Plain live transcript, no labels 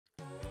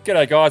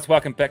G'day guys,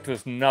 welcome back to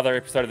another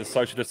episode of the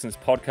Social Distance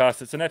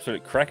Podcast. It's an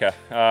absolute cracker.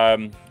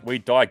 We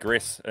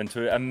digress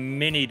into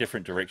many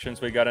different directions.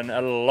 We go in a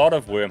lot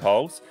of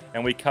wormholes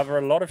and we cover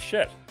a lot of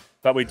shit.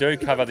 But we do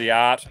cover the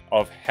art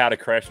of how to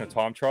crash in a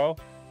time trial.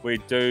 We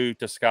do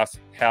discuss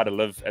how to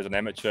live as an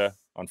amateur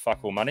on fuck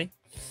all money.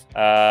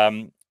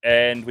 And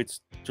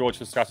George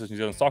discusses New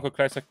Zealand Cycle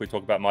Classic. We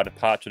talk about my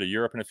departure to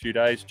Europe in a few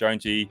days.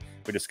 Jonsey,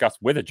 we discussed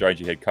whether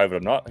Jonsey had COVID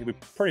or not. We're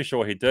pretty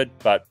sure he did,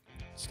 but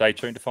stay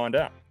tuned to find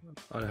out.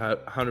 I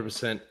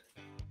 100%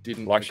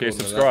 didn't. Like, share,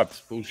 subscribe.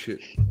 It's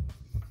bullshit.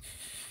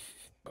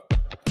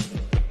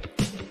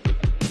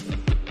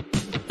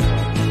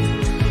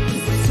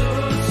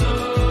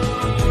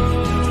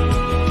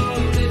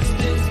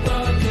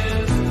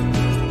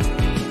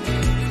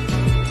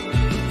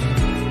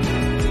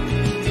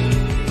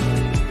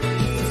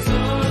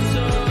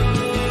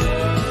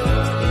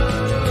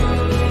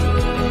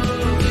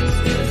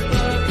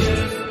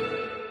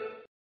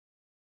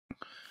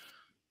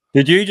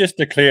 Did you just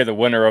declare the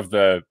winner of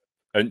the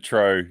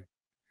intro?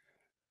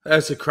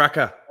 That's a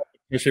cracker.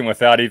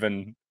 Without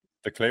even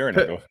declaring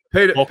it.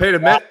 Peter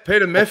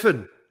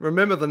Meffin.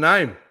 Remember the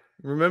name.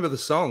 Remember the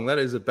song. That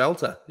is a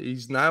belter.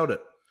 He's nailed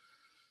it.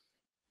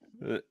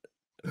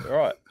 All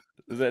right.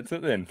 That's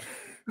it then.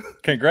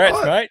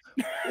 Congrats, mate.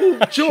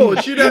 Well,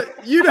 George, you'd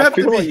have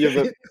to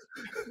be.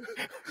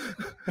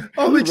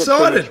 I'm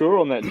excited. Sure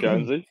on that,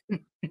 Jonesy.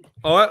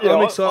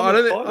 I'm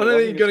excited. I don't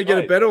think you're going to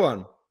get a better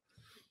one.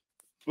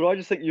 But I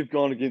just think you've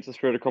gone against the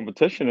spirit of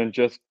competition and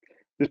just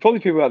there's probably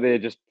people out there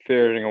just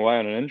ferreting away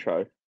on an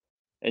intro,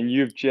 and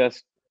you've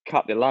just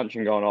cut their lunch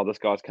and gone, "Oh, this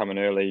guy's coming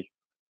early.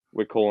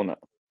 We're calling it,"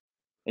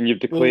 and you've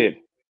declared.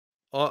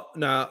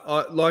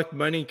 Like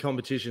many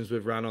competitions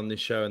we've run on this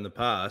show in the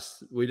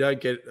past, we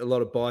don't get a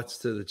lot of bites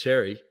to the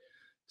cherry.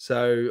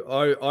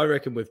 So I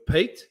reckon we've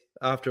peaked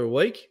after a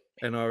week,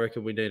 and I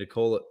reckon we need to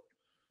call it.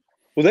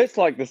 Well, that's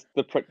like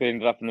the prick that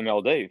ended up in the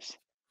Maldives.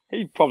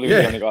 He probably was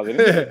the only guy that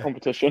ended the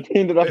competition. He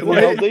ended up in the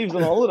Maldives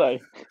on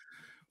holiday.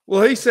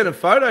 Well, he sent a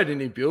photo, didn't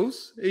he,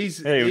 Bills? He's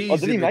in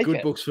the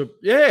good books for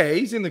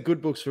he's in the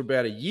good books for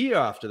about a year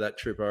after that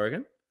trip, I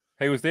reckon.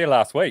 He was there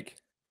last week.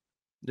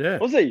 Yeah.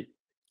 Was he?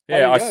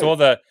 Yeah, I saw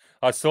the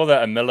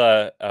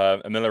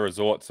Amila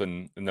Resorts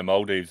in the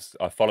Maldives.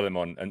 I follow them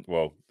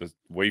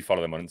we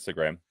follow them on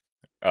Instagram,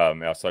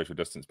 our Social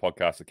Distance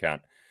Podcast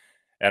account.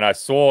 And I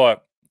saw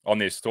on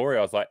their story,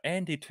 I was like,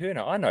 Andy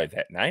Turner, I know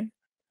that name.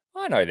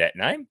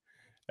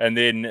 And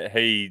then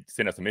he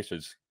sent us a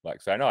message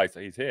like saying, "Oh,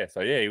 he's here." So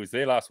yeah, he was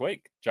there last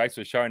week. Jace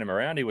was showing him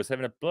around. He was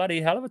having a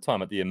bloody hell of a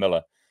time at the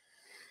Amila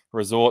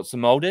Resorts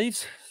in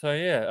Maldives. So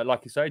yeah,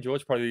 like you say,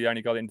 George, probably the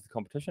only guy into the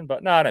competition.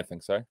 But no, I don't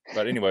think so.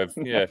 But anyway,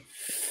 yeah.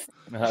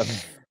 We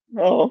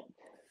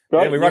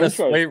run a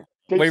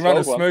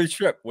smooth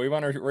trip.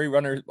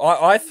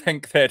 I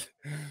think that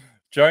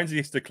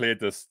Jonesy's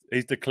declared this.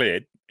 He's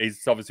declared.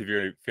 He's obviously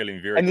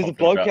feeling very. And there's a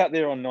bloke out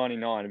there on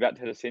 99 about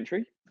to hit a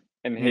century,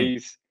 and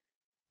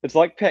it's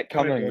like Pat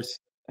Cummings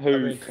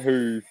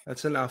who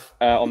that's enough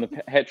on the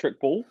hat trick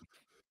ball.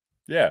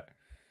 Yeah,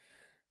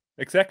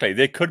 exactly.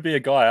 There could be a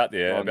guy out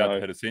there about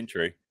to hit a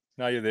century.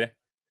 No, you're there.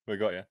 We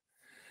got you.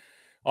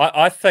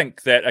 I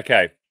think that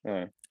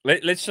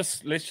let's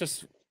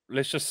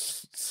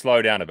just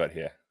slow down a bit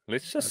here.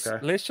 Let's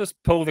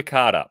just pull the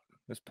card up.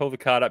 Let's pull the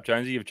card up,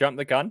 Jonesy. You've jumped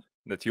the gun.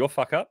 That's your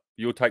fuck up.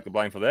 You'll take the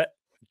blame for that.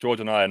 George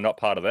and I are not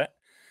part of that.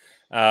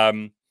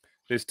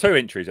 There's 2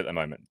 entries at the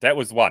moment. That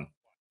was one.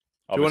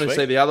 Do you want to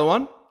see the other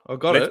one? I've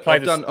got it.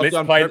 I've done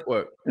prep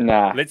work.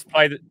 Nah. Let's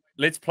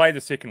play the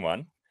second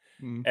one,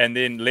 and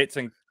then let's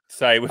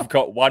say we've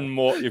got one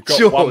more. You've got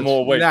George, 1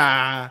 more week.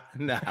 Nah.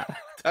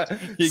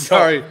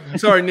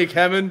 Sorry, Nick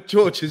Hammond.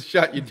 George has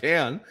shut you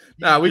down.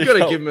 We've got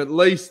to give him at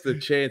least the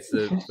chance for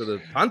the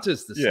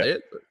punters to see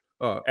it.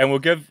 But, and we'll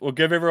give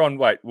everyone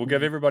We'll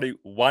give everybody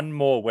 1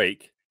 more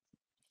week,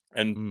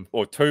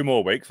 or 2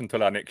 more weeks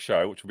until our next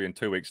show, which will be in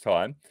 2 weeks'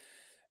 time.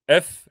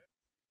 If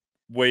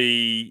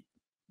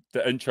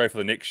the intro for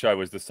the next show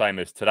was the same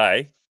as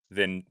today,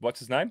 then what's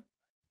his name?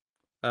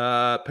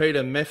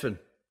 Peter Meffin.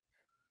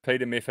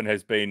 Peter Meffin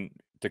has been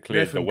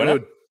declared the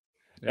winner.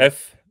 Yeah.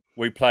 If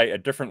we play a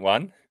different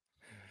one,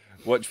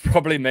 which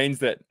probably means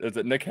that is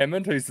it Nick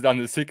Hammond who's done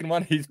the second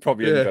one? He's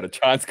probably hasn't got a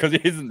chance because he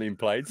hasn't been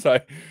played. So,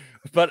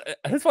 but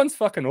his one's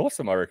fucking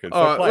awesome, I reckon.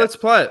 All right, let's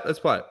play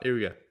it. Here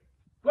we go.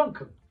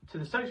 Welcome to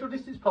the Social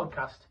Distance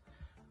Podcast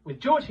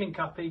with George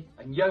Hincapie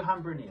and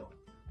Johan Brunel.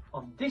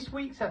 On this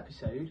week's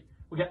episode,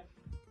 we get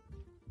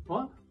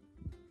what?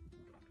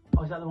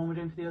 Oh, is that the one we're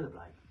doing for the other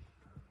bloke?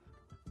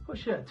 Got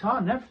shirt, tie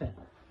and everything.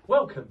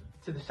 Welcome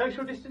to the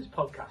Social Distance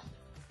Podcast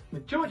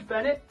with George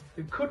Bennett,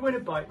 who could win a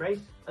bike race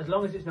as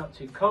long as it's not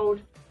too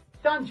cold,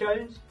 Dan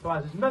Jones, who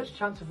has as much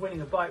chance of winning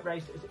a bike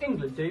race as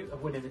England do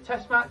of winning a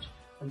test match,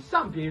 and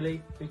Sam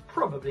Bewley, who's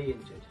probably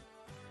injured.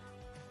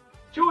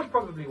 George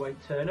probably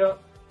won't turn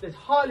up, there's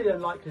highly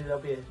unlikely there'll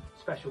be a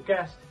special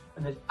guest,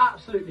 and there's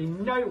absolutely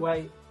no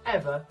way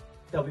ever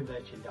there'll be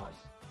merchandise.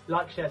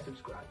 Like, share,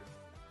 subscribe.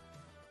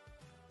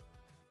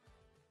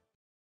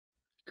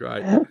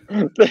 Great.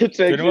 That's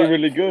actually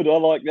really good. I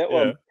like that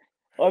one.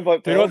 I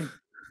vote Do you know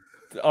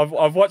Pelham.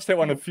 I've watched that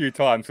one a few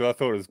times because I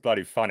thought it was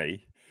bloody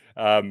funny.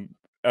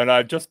 And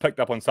I just picked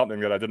up on something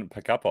that I didn't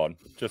pick up on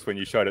just when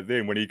you showed it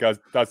then, when he does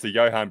the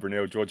Johan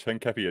Brunel, George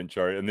Hincapie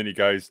intro, and then he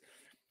goes,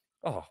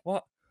 "Oh,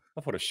 what?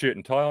 I put a shirt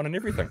and tie on and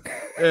everything."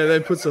 Yeah,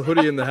 then puts the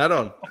hoodie and the hat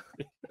on.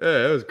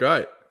 Yeah, it was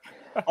great.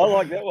 I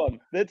like that one.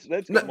 That's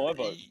got my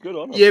vote. Good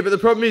on him. Yeah, but the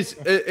problem is,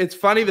 it's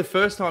funny the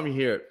first time you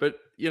hear it, but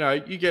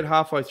you get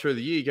halfway through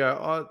the year, you go,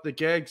 "Oh, the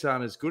gags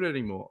aren't as good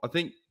anymore." I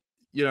think,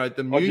 the Oh,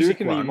 do you music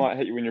reckon that you one. might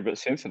hit you when you're a bit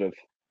sensitive?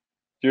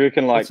 Do you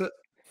reckon like, What's it?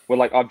 well,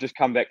 like I've just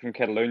come back from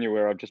Catalonia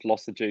where I've just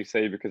lost the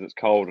GC because it's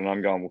cold, and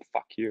I'm going, well,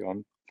 fuck you,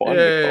 I'm fine with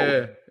the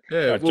cold. Yeah.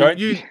 No, Well,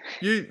 Jones-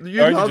 you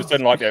Jonesy loved. just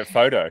didn't like that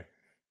photo.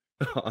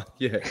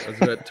 Yeah, it was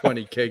about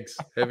 20 kegs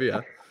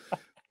heavier.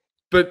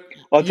 But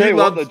I'll tell you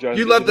what, loved, though, Jones,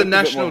 you you loved the look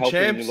a bit more national healthy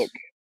than you champs. look.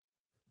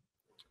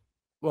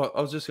 Well, I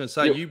was just going to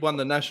say, Yep. you won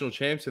the national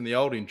champs in the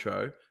old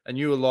intro, and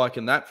you were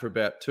liking that for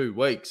about 2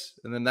 weeks,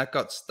 and then that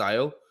got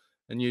stale,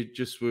 and you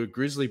just were a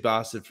grizzly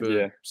bastard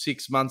for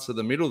 6 months of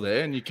the middle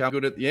there, and you come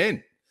good at the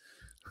end.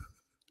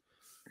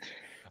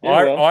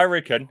 Yeah, well, I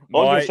reckon I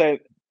was going to say,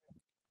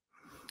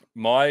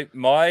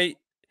 my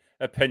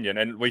opinion,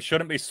 and we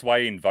shouldn't be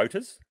swaying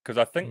voters because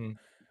I think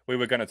we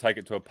were going to take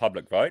it to a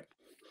public vote.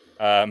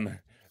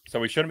 So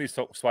we shouldn't be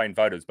swaying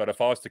voters. But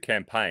if I was to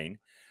campaign,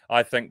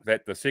 I think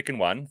that the second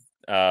one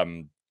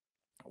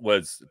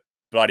was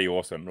bloody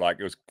awesome. Like,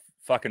 it was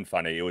fucking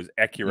funny. It was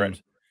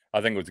accurate.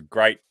 I think it was a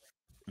great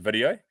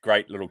video,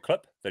 great little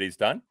clip that he's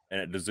done,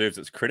 and it deserves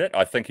its credit.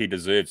 I think he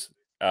deserves,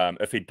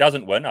 if he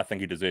doesn't win, I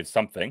think he deserves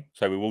something.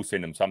 So we will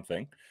send him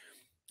something.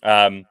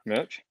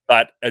 merch.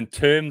 But in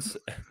terms,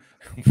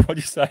 what do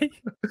you say?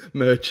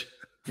 Merch.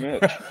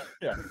 Merch.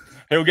 Yeah,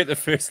 he'll get the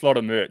first lot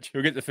of merch.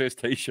 He'll get the first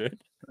T-shirt.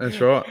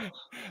 That's right.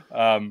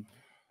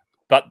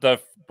 But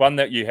the one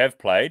that you have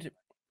played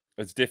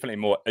is definitely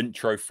more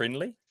intro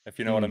friendly, if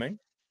you know what I mean.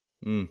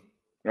 All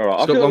right,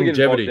 I It's got feel like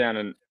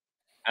longevity.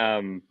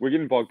 we're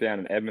getting bogged down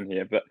in admin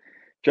here, but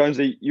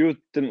Jonesy, you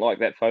didn't like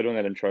that photo in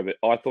that intro, but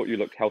I thought you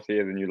looked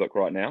healthier than you look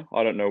right now.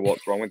 I don't know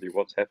what's wrong with you.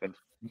 What's happened?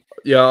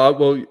 Yeah,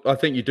 well, I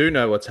think you do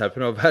know what's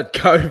happened. I've had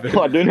COVID.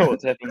 I do know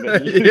what's happened,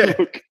 but you Yeah.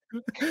 look.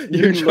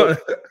 You're trying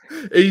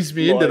to ease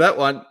me into like- that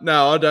one.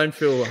 No, I don't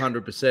feel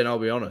 100%, I'll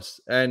be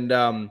honest. And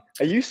Are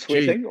you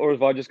sweating, or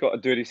have I just got a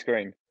dirty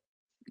screen?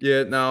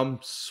 yeah, no, I'm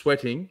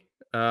sweating.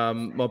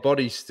 My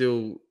body's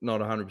still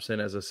not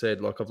 100%, as I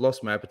said. Like, I've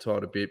lost my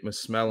appetite a bit. My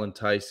smell and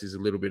taste is a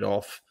little bit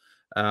off.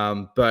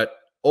 But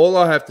all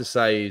I have to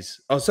say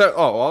is,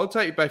 I'll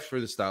take you back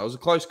through the start. I was a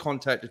close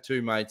contact to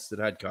 2 mates that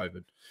had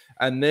COVID.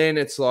 And then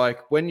it's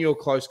like, when you're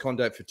close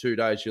contact for 2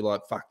 days, you're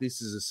like, fuck,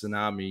 this is a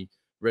tsunami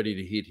ready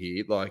to hit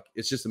here. Like,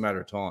 it's just a matter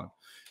of time.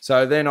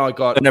 So then I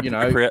got,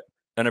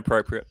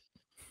 inappropriate.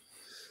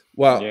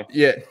 Well,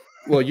 yeah.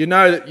 Well, you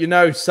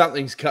know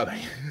something's coming.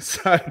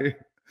 So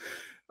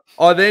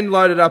I then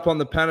loaded up on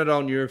the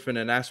Panadol, Nurofen,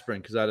 and aspirin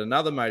because I had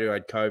another mate who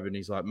had COVID, and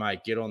he's like, "Mate,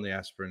 get on the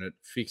aspirin. It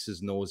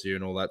fixes nausea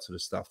and all that sort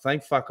of stuff."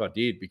 Thank fuck I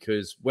did,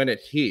 because when it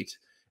hit,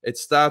 it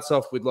starts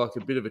off with like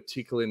a bit of a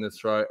tickle in the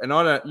throat, and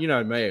I don't, you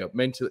know me,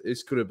 mental.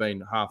 This could have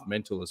been half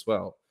mental as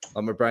well.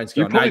 Like, my brain's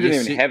You going, probably "No,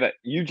 didn't even have it.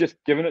 You just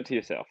given it to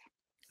yourself."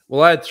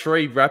 Well, I had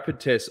 3 rapid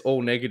tests,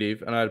 all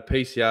negative, and I had a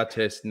PCR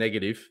test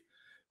negative,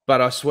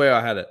 but I swear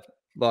I had it.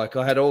 Like,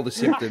 I had all the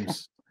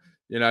symptoms,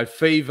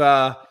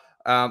 fever.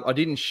 I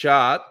didn't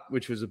shart,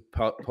 which was a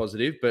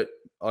positive, but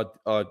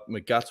my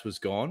guts was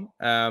gone.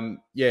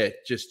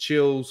 Just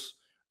chills,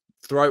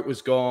 throat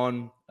was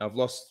gone. I've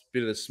lost a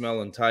bit of the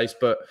smell and taste.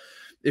 But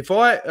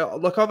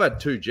I've had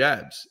 2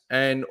 jabs,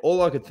 and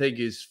all I could think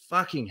is,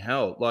 fucking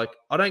hell. Like,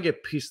 I don't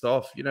get pissed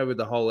off, with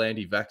the whole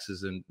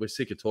anti-vaxxers, and we're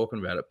sick of talking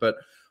about it. But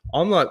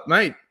I'm like,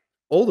 mate,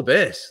 all the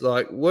best.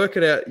 Like, work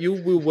it out. You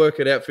will work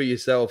it out for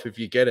yourself if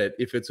you get it,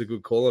 if it's a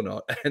good call or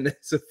not. And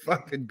there's a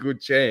fucking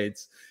good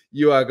chance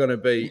you are going to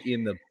be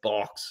in the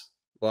box.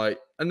 Like,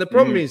 and the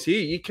problem is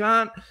here, you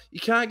can't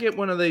get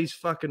one of these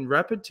fucking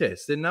rapid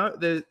tests. They're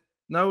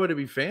nowhere to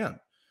be found.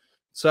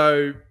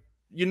 So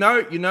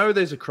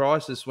there's a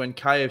crisis when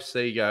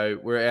KFC go,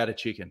 we're out of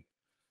chicken.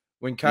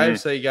 When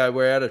KFC go,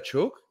 we're out of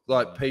chook.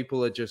 Like,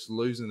 people are just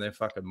losing their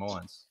fucking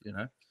minds.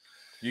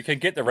 You can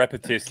get the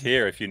rapid test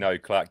here if you know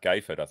Clark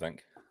Gayford, I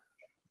think.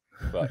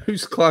 But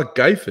who's Clark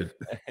Gayford?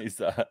 He's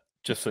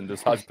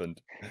Jacinda's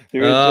husband.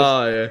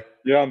 Yeah.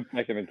 Yeah, I'm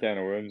making a can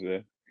of worms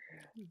there.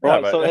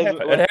 Right, so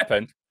it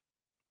happened.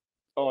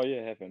 Oh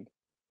yeah, it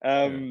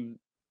happened.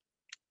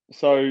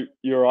 So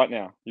you're right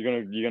now.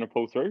 You're gonna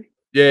pull through.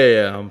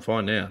 Yeah, I'm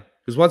fine now.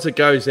 Because once it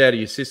goes out of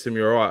your system,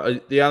 you're all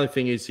right. The only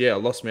thing is, I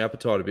lost my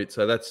appetite a bit,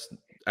 so that's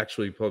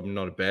actually probably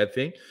not a bad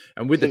thing.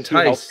 And with the taste,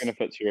 health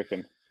benefits, you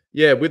reckon?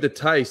 Yeah, with the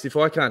taste, if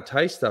I can't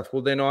taste stuff,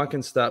 well, then I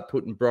can start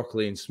putting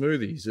broccoli in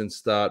smoothies and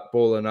start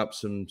boiling up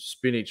some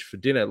spinach for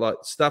dinner, like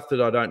stuff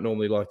that I don't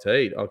normally like to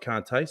eat. I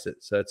can't taste it,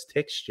 so it's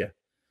texture.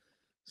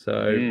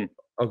 So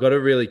I've got to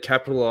really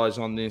capitalize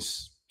on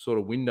this sort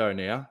of window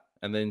now,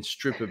 and then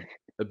strip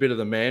a bit of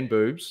the man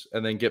boobs,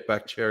 and then get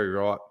back cherry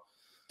ripe.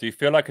 Do you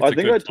feel like it's a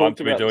good time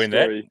to be doing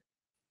that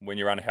when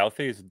you're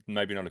unhealthy? Is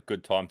maybe not a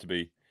good time to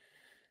be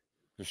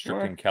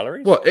restricting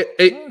calories. Well,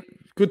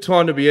 good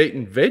time to be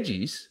eating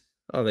veggies.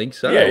 I think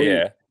so.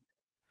 Yeah.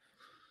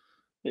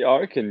 Yeah,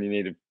 I reckon you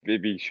need to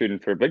be shooting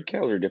for a big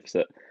calorie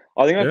deficit.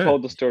 I think I've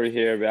told the story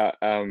here about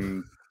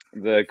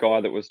the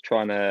guy that was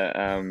trying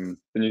to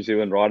the New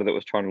Zealand rider that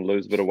was trying to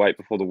lose a bit of weight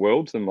before the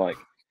Worlds in it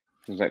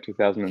was like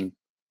 2004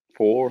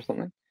 or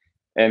something,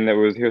 and he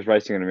was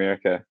racing in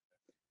America,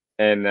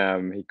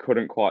 and he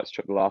couldn't quite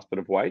strip the last bit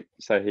of weight,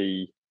 so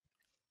he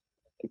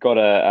got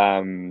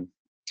a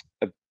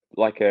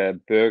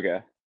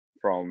burger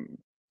from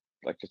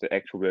just an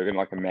actual burger,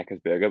 like a Macca's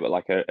burger, but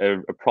like a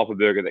proper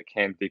burger that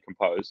can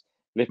decompose.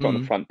 Left it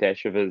on the front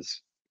dash of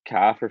his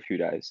car for a few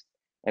days,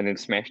 and then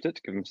smashed it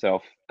to give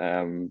himself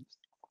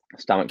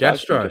stomach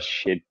Gastro. bug and just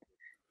shed.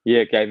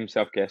 Yeah, gave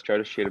himself gastro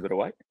to shed a bit of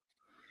weight.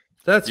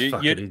 That's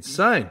fucking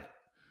insane.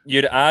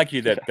 You'd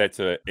argue that that's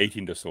an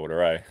eating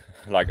disorder, eh?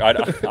 Like, I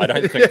don't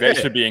think that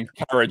should be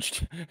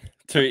encouraged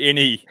to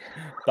any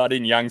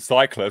budding young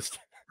cyclist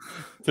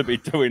to be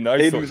doing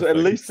those sorts of things. At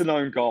least an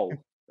own goal.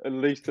 At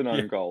least an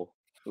own goal.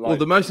 Well,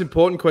 the most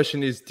important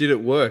question is, did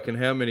it work, and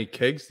how many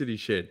kegs did he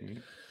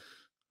shed?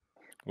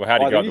 Well, how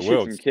did he go at the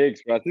Worlds? Some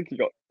kegs, but I think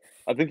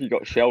he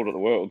got shelled at the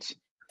Worlds.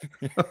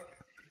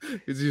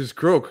 Because he was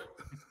crook.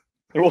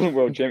 It wasn't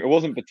World Champ. It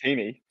wasn't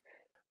Bettini.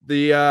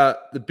 The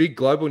big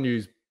global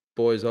news,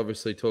 boys,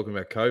 obviously talking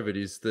about COVID,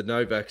 is the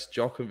Novak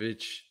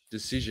Djokovic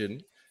decision.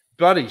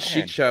 Bloody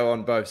shit show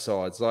on both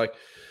sides. Like,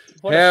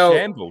 what a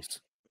shambles.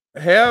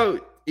 How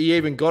he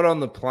even got on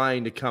the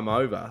plane to come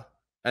over,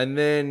 and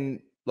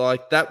then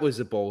that was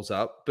a balls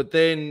up. But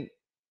then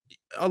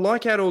I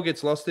like how it all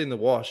gets lost in the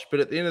wash.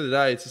 But at the end of the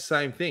day, it's the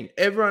same thing.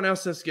 Everyone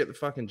else has to get the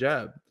fucking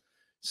jab.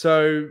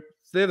 So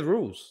they're the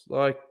rules.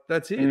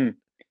 That's it.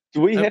 Do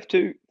we have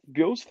to,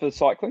 Gills, for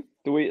cycling?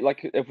 Do we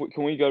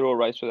can we go to a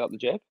race without the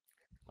jab?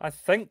 I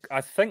think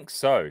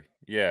so.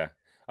 Yeah,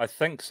 I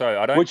think so.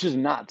 I don't. Which is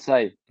nuts,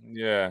 eh?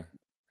 Yeah,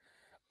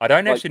 I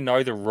don't actually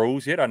know the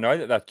rules yet. I know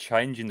that they're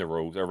changing the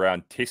rules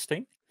around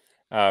testing.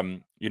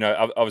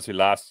 Obviously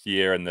last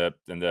year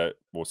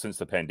since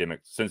the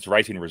pandemic, since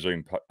racing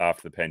resumed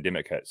after the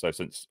pandemic hit, so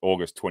since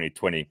August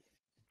 2020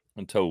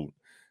 until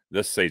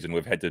this season,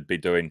 we've had to be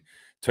doing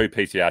 2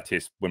 PCR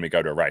tests when we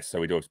go to a race. So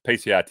we do a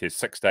PCR test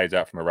 6 days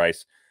out from a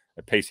race,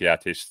 a PCR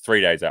test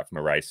 3 days out from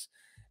a race,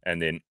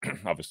 and then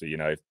obviously,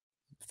 if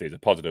there's a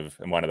positive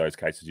in one of those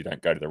cases, you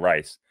don't go to the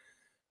race.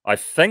 I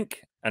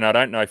think, and I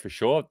don't know for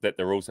sure, that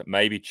the rules that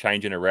may be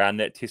changing around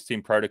that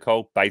testing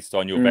protocol based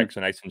on your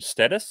vaccination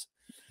status.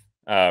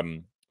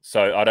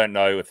 So I don't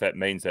know if that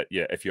means that,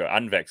 if you're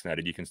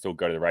unvaccinated, you can still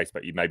go to the race,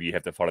 but you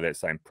have to follow that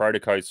same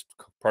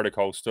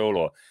protocol still,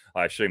 or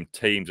I assume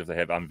teams, if they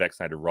have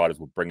unvaccinated riders,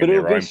 will bring in their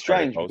own protocols.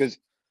 But it'll be strange because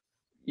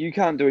you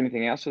can't do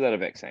anything else without a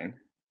vaccine.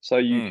 So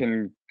you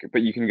can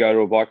go to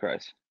a bike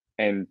race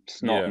and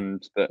snot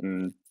and spit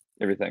and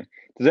everything.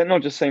 Does that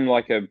not just seem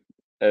like a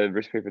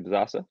recipe for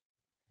disaster?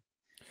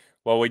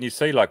 Well, when you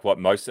see what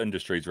most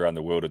industries around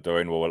the world are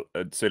doing,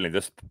 certainly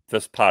this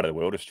part of the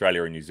world,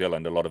 Australia and New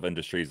Zealand, a lot of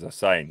industries are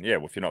saying,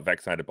 if you're not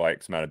vaccinated by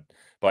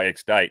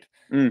X date,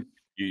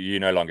 you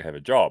no longer have a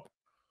job.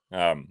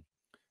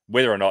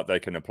 Whether or not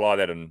they can apply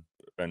that in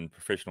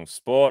professional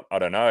sport, I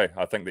don't know.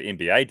 I think the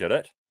NBA did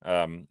it.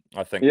 I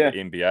think the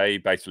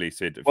NBA basically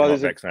said, if you're not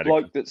vaccinated, there's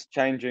a bloke that's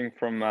changing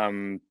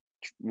from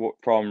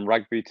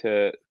rugby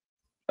to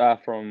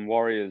from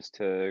Warriors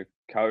to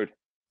code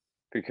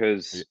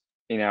because.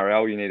 In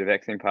NRL, you need a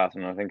vaccine pass,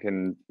 and I think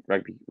in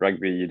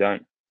rugby you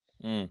don't.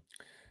 And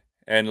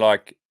I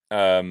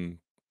don't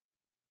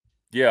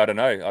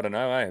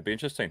know. It'd be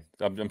interesting.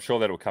 I'm sure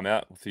that'll come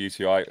out with the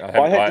UCI. I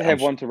had to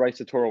have one to race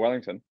the Tour of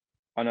Wellington.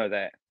 I know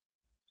that.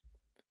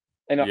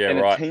 And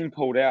a team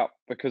pulled out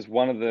because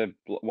one of the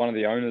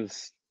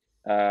owners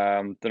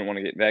didn't want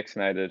to get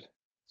vaccinated,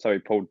 so he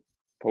pulled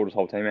his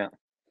whole team out.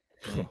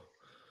 It's a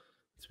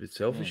bit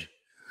selfish.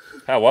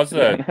 How was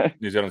the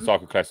New Zealand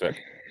Cycle Classic?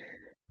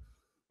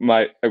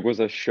 Mate, it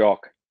was a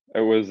shock. It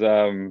was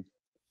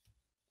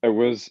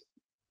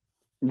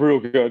real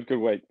good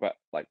week. But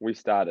we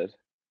started,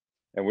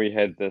 and we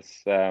had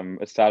this.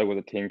 It started with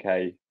a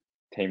 10K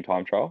team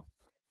time trial.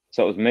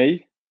 So it was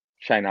me,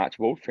 Shane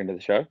Archibald, friend of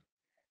the show,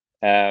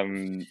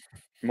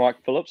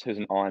 Mike Phillips, who's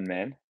an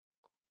Ironman,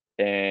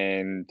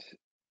 and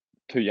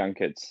 2 young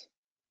kids.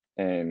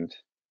 And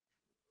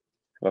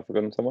have I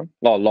forgotten someone?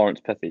 Oh,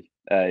 Lawrence Pithy,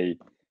 a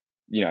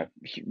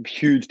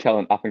huge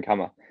talent, up and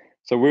comer.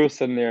 So we were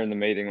sitting there in the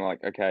meeting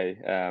okay,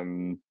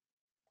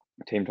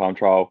 team time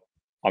trial.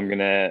 I'm going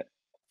to,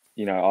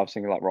 I was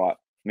thinking right,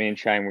 me and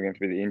Shane, we're going to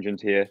be the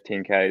engines here,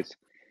 10Ks.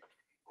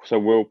 So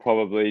we'll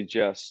probably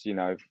just,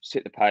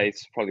 set the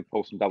pace, probably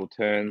pull some double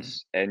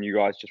turns, and you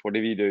guys just,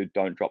 whatever you do,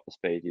 don't drop the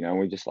speed, and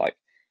we're just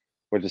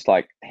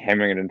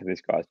hammering it into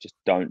these guys. Just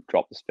don't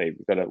drop the speed.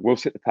 We'll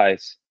set the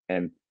pace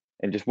and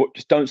just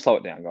don't slow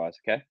it down, guys.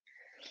 Okay.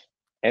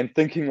 And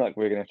thinking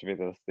we're gonna have to be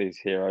these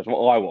heroes.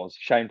 Well, I was.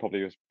 Shane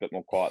probably was a bit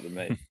more quiet than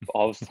me. But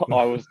I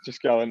was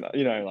just going,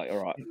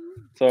 all right.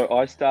 So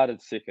I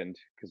started second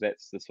because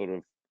that's the sort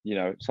of,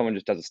 someone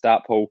just does a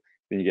start pull,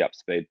 then you get up to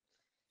speed.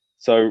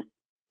 So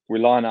we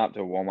line up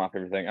to warm up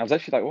everything. I was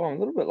actually like, well, I'm a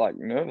little bit like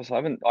nervous. I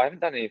haven't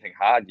done anything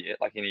hard yet.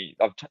 Like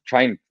I've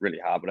trained really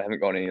hard, but I haven't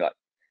got any like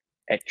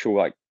actual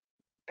like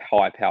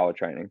high power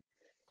training.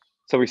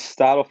 So we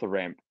start off the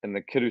ramp, and the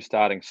kid who's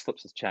starting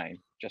slips his chain,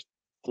 just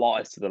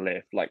flies to the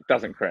left, like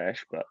doesn't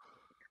crash, but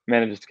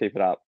manages to keep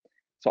it up.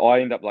 So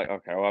I end up like,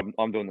 okay, well,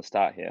 I'm doing the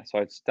start here. So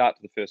I start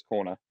to the first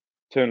corner,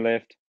 turn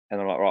left,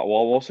 and I'm like, right,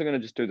 well, I'm also going to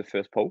just do the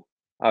first pull.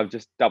 I'll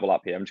just double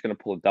up here. I'm just going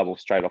to pull a double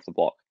straight off the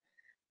block.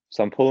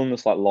 So I'm pulling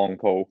this like long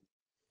pull,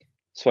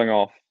 swing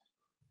off,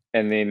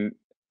 and then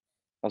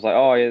I was like,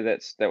 oh yeah,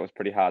 that was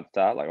pretty hard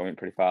start. Like I went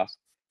pretty fast,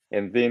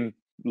 and then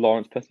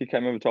Lawrence Pisky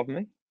came over top of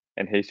me,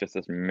 and he's just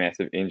this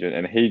massive engine,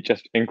 and he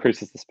just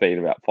increases the speed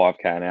about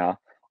 5k an hour.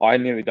 I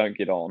nearly don't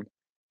get on.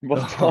 By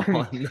the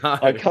time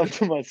I come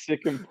to my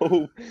second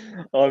pull,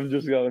 I'm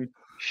just going,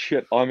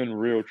 shit, I'm in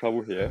real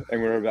trouble here. And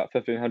we're about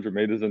 1,500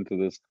 meters into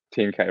this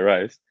 10k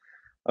race.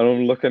 And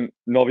I'm looking,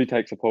 Nobby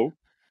takes a pull.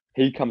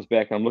 He comes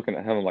back, and I'm looking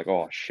at him. I'm like,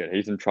 oh shit,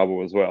 he's in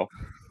trouble as well.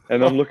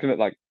 And I'm looking at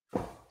like,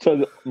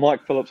 so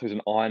Mike Phillips, who's an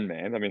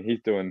Ironman, I mean,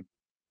 he's doing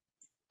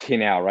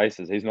 10-hour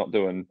races. He's not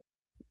doing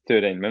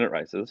 13-minute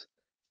races.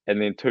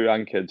 And then two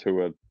young kids who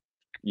were,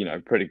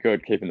 pretty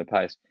good, keeping the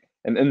pace.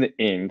 And in the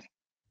end,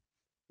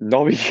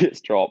 Nobby gets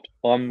dropped.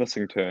 I'm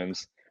missing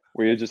turns.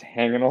 We're just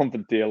hanging on for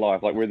dear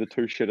life. Like, we're the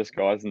two shittest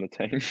guys in the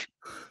team.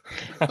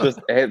 Just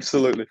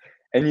absolutely.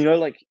 And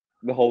like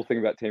the whole thing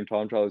about team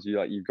time trials,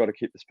 you've got to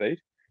keep the speed.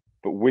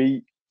 But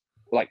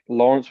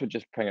Lawrence would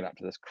just bring it up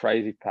to this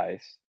crazy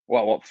pace.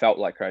 Well, what felt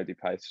like crazy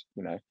pace,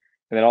 and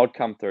then I'd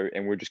come through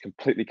and we'd just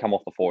completely come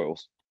off the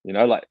foils,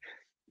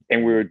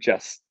 and we would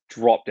just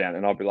drop down,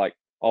 and I'd be like,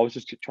 I was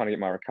just trying to get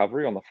my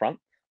recovery on the front.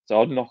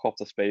 So I'd knock off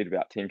the speed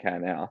about 10k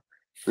an hour.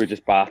 We'd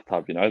just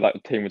bathtub, like the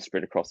team would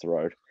spread across the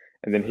road,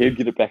 and then he'd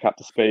get it back up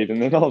to speed.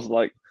 And then I was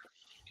like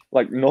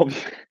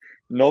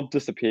Nob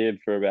disappeared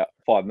for about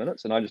 5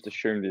 minutes, and I just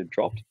assumed he had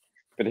dropped,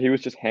 but he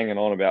was just hanging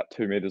on about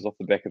 2 meters off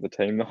the back of the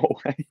team the whole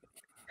way.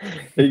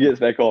 He gets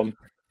back on,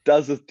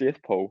 does this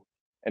death pull,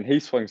 and he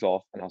swings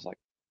off, and I was like,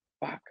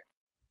 fuck,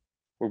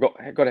 we've got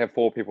to have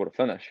 4 people to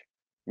finish.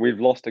 We've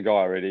lost a guy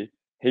already.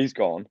 He's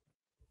gone.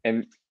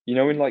 And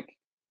when like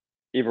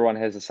everyone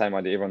has the same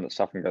idea, everyone that's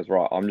suffering goes,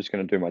 right, I'm just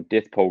going to do my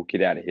death pull,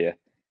 get out of here.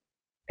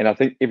 And I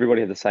think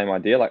everybody had the same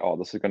idea, like, oh,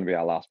 this is going to be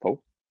our last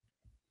pull.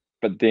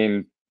 But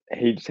then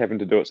he just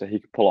happened to do it so he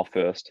could pull off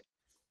first.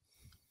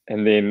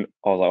 And then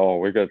I was like, oh,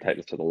 we've got to take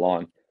this to the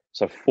line.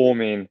 So 4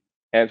 men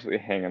absolutely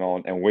hanging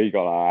on, and we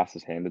got our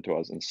asses handed to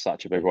us in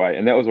such a big way.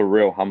 And that was a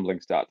real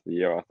humbling start to the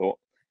year, I thought.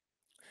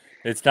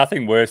 It's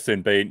nothing worse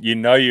than being,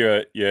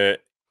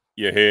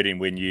 you're hurting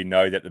when you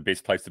know that the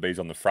best place to be is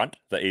on the front,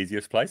 the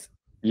easiest place.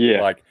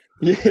 Yeah. Like,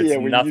 when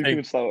you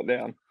can slow it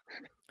down.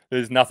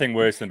 There's nothing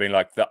worse than being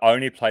like, the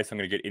only place I'm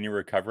going to get any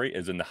recovery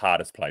is in the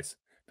hardest place,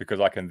 because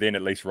I can then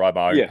at least ride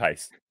my own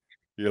pace.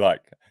 You're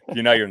like,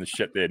 you're in the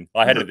shit then.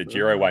 I had it at the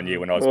Giro one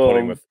year when I was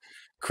pulling with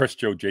Chris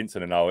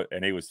Jensen,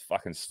 and he was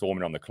fucking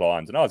storming on the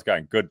climbs, and I was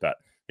going good, but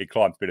he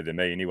climbs better than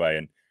me anyway.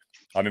 And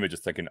I remember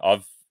just thinking,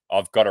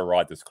 I've got to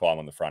ride this climb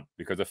on the front,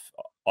 because if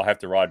I have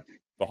to ride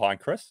behind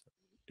Chris,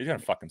 he's going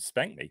to fucking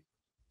spank me.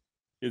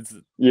 It's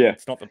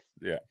not the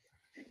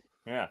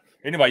yeah.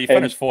 Anyway, you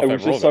finished fourth overall.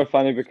 It was just so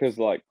funny because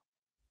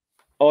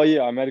oh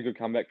yeah, I made a good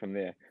comeback from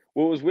there.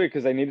 Well, it was weird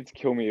because they needed to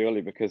kill me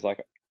early, because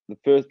like the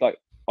first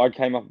I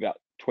came up about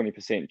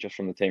 20% just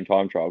from the team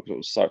time trial, because it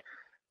was so.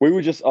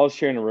 I was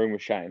sharing a room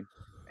with Shane,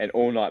 and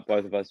all night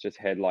both of us just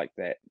had like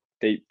that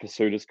deep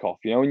pursuiter's cough.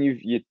 When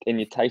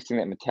you're tasting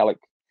that metallic,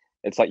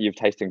 it's like you're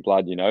tasting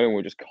blood, and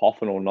we're just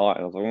coughing all night.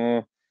 And I was like,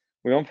 oh,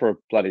 we're on for a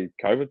bloody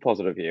COVID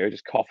positive here,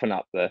 just coughing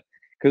up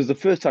because the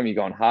first time you've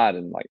gone hard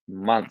in like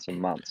months and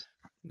months.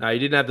 No, you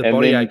didn't have the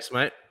body aches,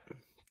 mate.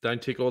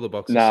 Don't tick all the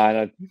boxes.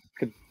 No,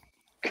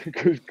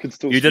 could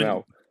still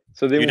smell.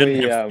 So then you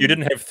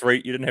didn't have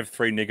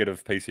 3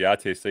 negative PCR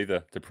tests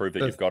either to prove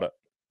that you've got it.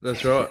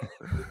 That's right.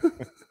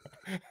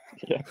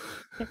 Yeah.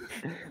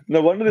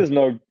 No wonder there's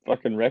no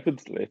fucking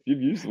rapids left.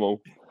 You've used them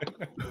all.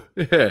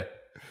 Yeah.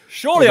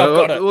 Surely I've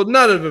got it. Well,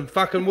 none of them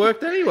fucking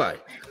worked anyway.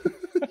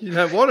 You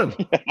don't want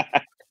them.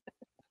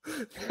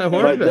 Don't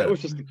worry about that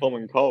was just a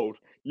common cold.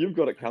 You've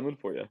got it coming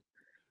for you.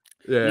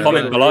 Yeah.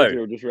 Comment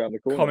below. Just around the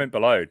corner. Comment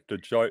below.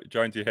 Did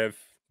Jonsey have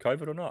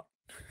COVID or not?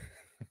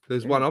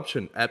 There's one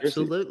option.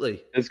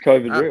 Absolutely. Is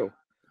COVID real?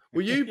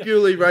 Were you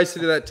purely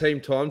racing to that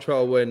team time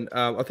trial when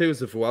I think it was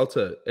the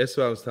Vuelta?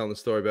 Esteban was telling the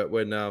story about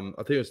when I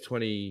think it was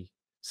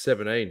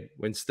 2017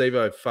 when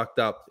Steve-O fucked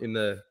up in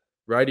the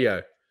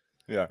radio.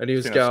 Yeah. And he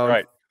was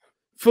going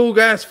full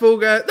gas.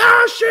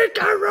 Oh shit,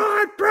 go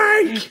right,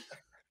 brake.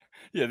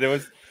 Yeah,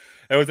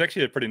 it was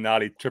actually a pretty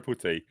gnarly triple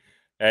T.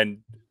 And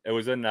it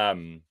was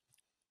in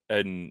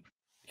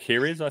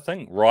Jerez, I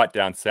think, right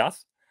down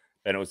south.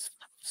 And it was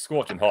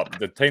scorching hot.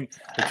 The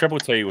triple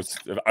T was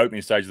the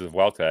opening stages of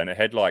Vuelta, and it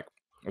had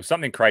it was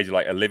something crazy,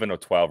 like 11 or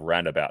 12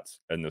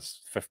 roundabouts in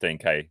this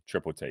 15k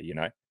triple T,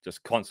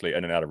 just constantly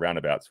in and out of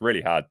roundabouts.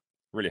 Really hard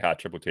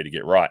triple T to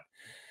get right.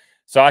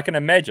 So I can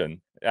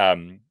imagine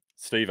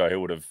Steve-O, who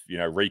would have,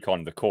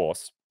 reconned the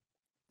course,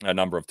 a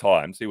number of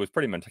times. He was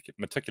pretty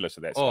meticulous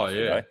with that Oh, stuff,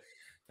 yeah. you know,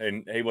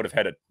 and he would have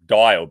had it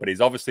dialed, but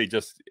he's obviously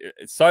just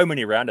so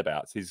many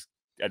roundabouts. He's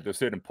at a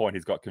certain point,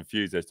 he's got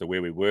confused as to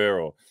where we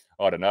were, or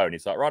I don't know. And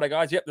he's like, "Righto,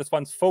 guys, yep, this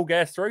one's full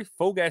gas through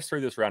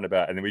this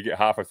roundabout." And then we get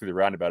halfway through the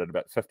roundabout at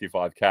about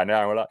 55 km an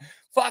hour, and we're like,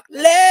 "Fuck,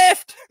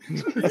 left,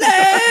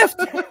 left."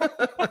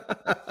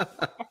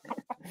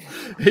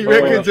 He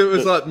reckons it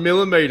was like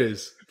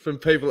millimeters from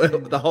people,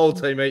 the whole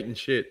team eating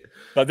shit.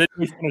 But then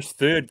we finished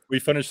third. We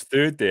finished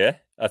third there.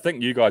 I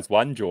think you guys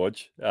won,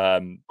 George. Oh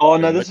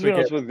no, this is when I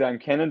was with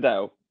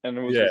Cannondale, and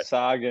it was Yeah. with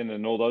Sagan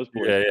and all those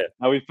boys. Yeah, yeah.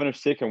 No, we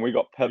finished second. We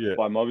got pipped Yeah.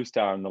 by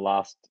Movistar in the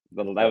last.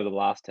 They were the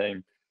last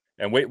team.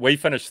 And we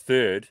finished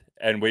third,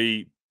 and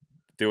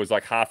there was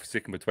like half a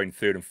second between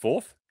third and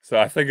fourth. So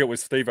I think it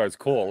was Steve-O's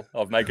call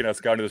of making us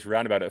go into this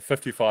roundabout at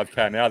 55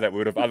 km an hour that we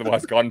would have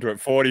otherwise gone to at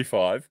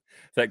 45.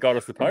 That got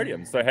us the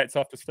podium. So hats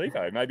off to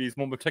Steve-O. Maybe he's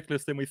more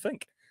meticulous than we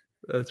think.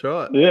 That's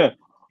right. Yeah.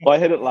 I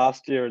had it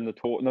last year in the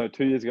tour. No,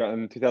 2 years ago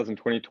in the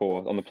 2020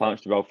 tour on the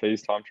Planche de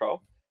Belfi's time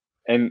trial,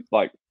 and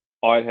like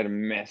I had a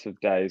massive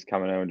days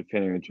coming out and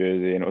defending the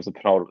jersey, and it was the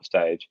penultimate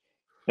stage.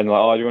 And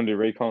like, "Oh, do you want to do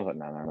recon?" I was like,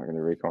 "No, I'm not going to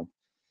do recon,"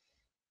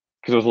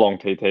 because it was a long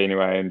TT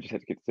anyway, and just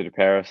had to get to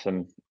Paris.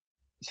 And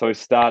so we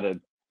started,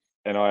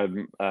 and I had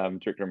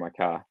Director in my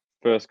car.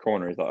 First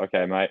corner, he's like,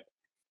 "Okay, mate,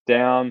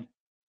 down,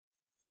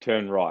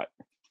 turn right."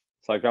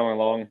 So going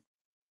along,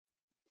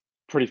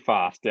 pretty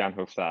fast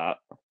downhill start.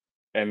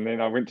 And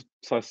then I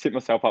set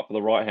myself up for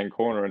the right-hand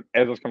corner, and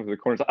as I was coming to the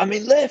corner, it's like, "I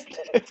mean left,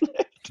 left,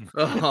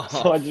 left."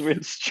 So I just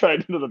went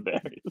straight into the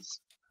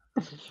barriers.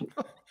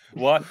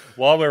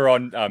 While we're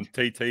on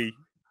TT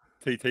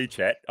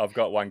chat, I've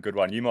got one good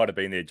one. You might have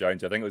been there,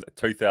 Jones. I think it was a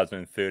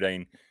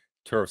 2013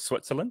 Tour of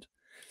Switzerland,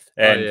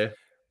 and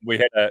we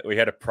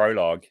had a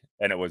prologue,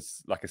 and it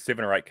was like a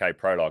 7 or 8K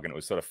prologue, and it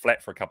was sort of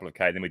flat for a couple of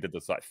K. Then we did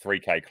this like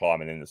 3K climb,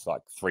 and then this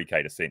like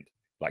 3K descent,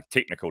 like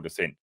technical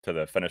descent to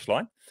the finish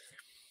line.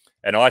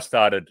 And I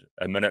started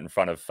a minute in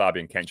front of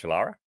Fabian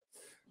Cancellara.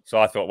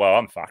 So I thought, well,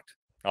 I'm fucked.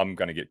 I'm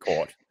going to get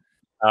caught.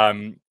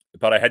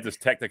 But I had this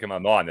tactic in my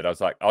mind that I was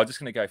like, I'm just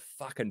going to go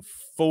fucking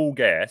full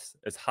gas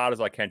as hard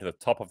as I can to the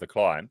top of the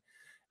climb.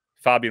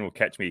 Fabian will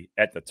catch me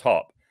at the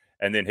top,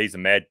 and then he's a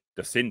mad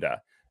descender.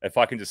 If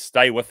I can just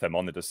stay with him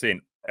on the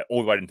descent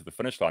all the way into the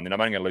finish line, then I'm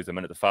only going to lose a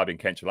minute to Fabian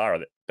Cancellara.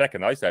 That back in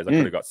those days, I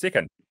could have got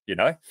second, you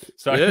know?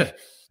 So Yeah.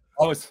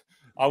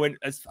 I went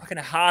as fucking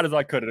hard as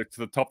I could to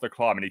the top of the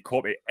climb, and he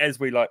caught me as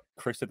we like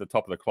crested the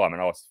top of the climb,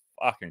 and I was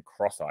fucking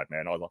cross-eyed,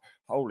 man. I was like,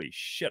 "Holy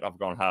shit, I've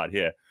gone hard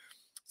here."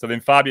 So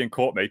then Fabian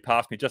caught me,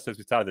 passed me just as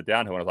we started the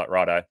downhill, and I was like,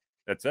 "Righto,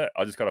 that's it.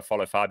 I just got to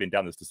follow Fabian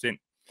down this descent."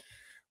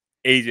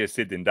 Easier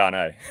said than done,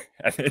 eh?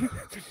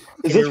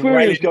 Is this where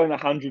he was going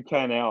 100k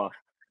an hour?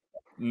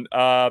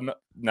 No,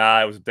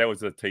 that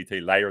was a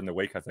TT later in the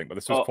week, I think. But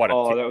this was quite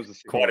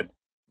a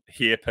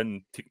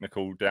hairpin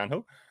technical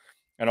downhill.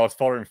 And I was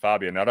following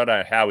Fabian. I don't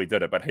know how he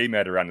did it, but he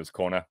made it around this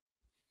corner.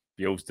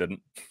 Buells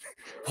didn't.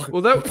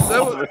 Well, that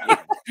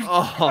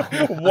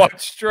was what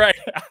straight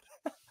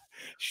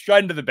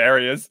into the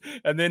barriers,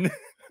 and then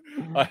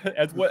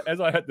as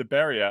I hit the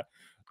barrier,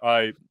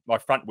 my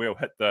front wheel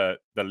hit the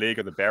leg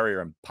of the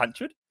barrier and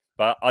punctured.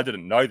 But I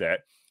didn't know that,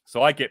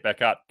 so I get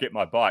back up, get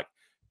my bike,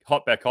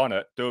 hop back on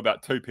it, do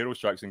about 2 pedal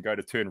strokes, and go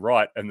to turn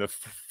right, and the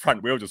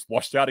front wheel just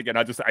washed out again.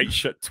 I just ate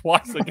shit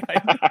twice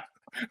again,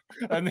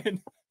 and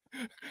then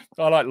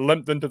I like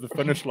limped into the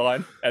finish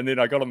line, and then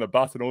I got on the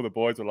bus, and all the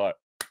boys were like,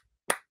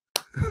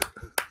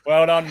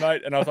 "Well done,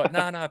 mate." And I was like,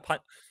 "No,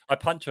 I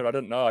punched it. I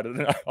didn't know.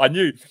 I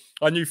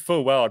knew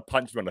full well I'd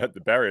punched when I hit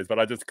the barriers, but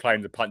I just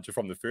claimed the puncher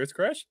from the first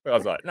crash." But I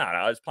was like, "No,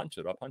 I just punched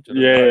it. I punched it."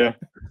 Yeah.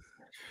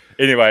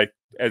 Anyway,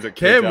 as it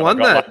Cam won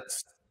that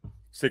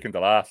second to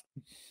last.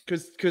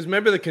 Because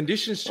remember the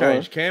conditions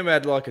changed. Cam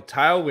had like a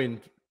tailwind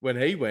when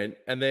he went,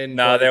 and then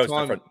that was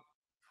different.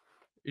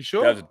 You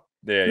sure?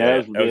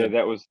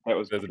 That was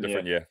a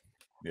different year.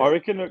 I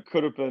reckon it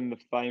could have been the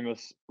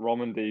famous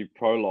Romandy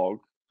prologue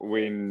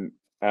when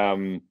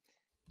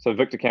so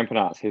Victor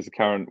Campenaerts, he's the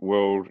current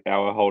world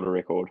hour holder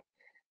record.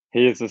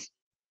 He is this.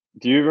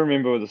 Do you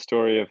remember the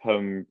story of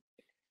him?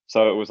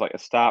 So it was like a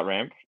start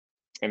ramp,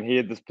 and he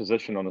had this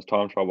position on his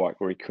time trial bike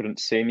where he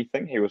couldn't see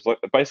anything. He was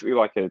basically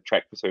like a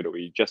track pursuiter where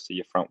you just see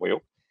your front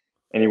wheel,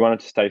 and he wanted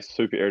to stay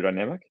super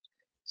aerodynamic.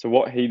 So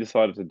what he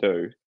decided to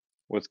do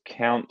was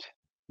count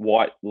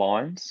white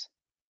lines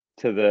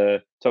so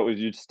it was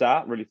you'd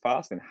start really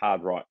fast and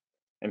hard right,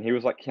 and he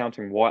was like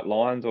counting white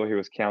lines, or he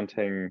was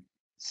counting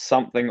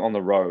something on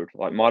the road,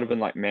 like might have been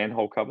like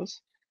manhole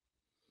covers,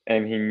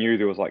 and he knew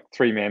there was like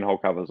 3 manhole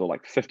covers or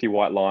like 50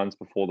 white lines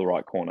before the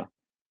right corner,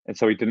 and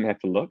so he didn't have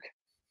to look.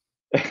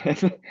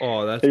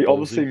 Oh, that's he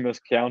obviously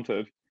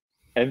miscounted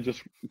and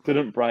just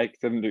didn't brake,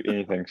 didn't do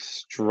anything,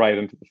 straight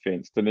into the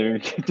fence,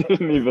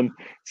 didn't even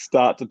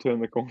start to turn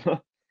the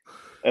corner,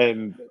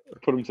 and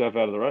put himself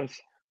out of the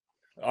race.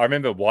 I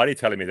remember Whitey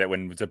telling me that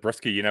when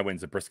Zabriskie, when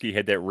Zabriskie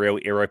had that real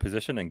aero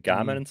position in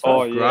Garmin and stuff.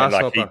 Oh, yeah.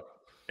 Like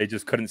he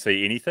just couldn't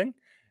see anything.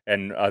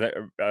 And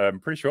I'm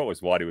pretty sure it was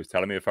Whitey was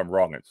telling me. If I'm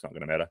wrong, it's not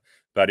going to matter.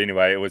 But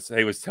anyway,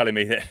 he was telling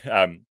me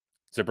that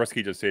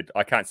Zabriskie just said,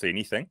 I can't see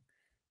anything.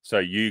 So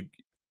you're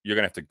going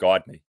to have to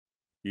guide me.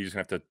 You're just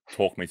going to have to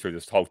talk me through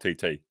this whole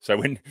TT. So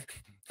when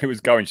he was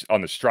going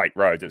on the straight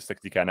road at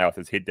 60 k an hour with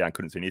his head down,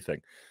 couldn't see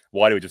anything.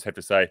 Why do we just have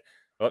to say,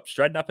 oh,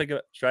 straighten up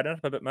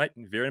a bit, mate,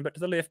 veering a bit to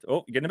the left.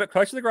 Oh, you're getting a bit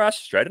close to the grass.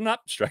 Straighten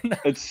up.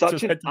 It's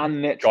such an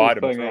unnatural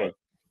thing, eh?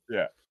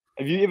 Yeah.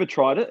 Have you ever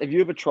tried it? Have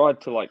you ever tried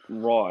to like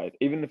ride?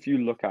 Even if you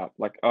look up,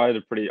 like I've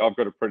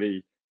got a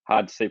pretty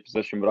hard to see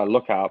position, but I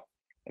look up,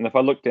 and if I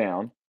look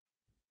down,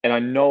 and I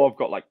know I've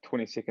got like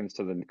 20 seconds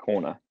to the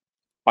corner,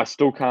 I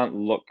still can't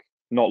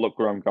not look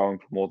where I'm going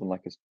for more than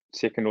like a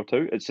second or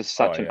two. It's just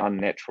such an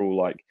unnatural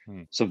like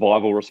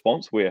survival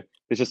response where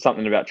there's just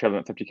something about traveling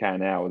at 50 k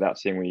an hour without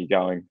seeing where you're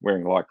going,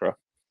 wearing lycra.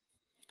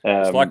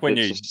 It's like when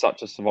just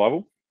such a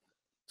survival.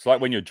 It's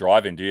like when you're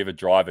driving. Do you ever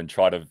drive and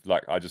try to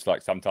I just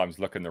like sometimes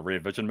look in the rear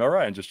vision mirror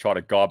and just try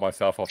to guide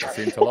myself off the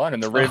centre line in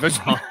the rear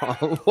vision?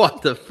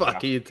 What the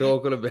fuck are you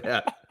talking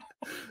about?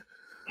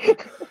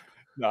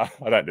 No,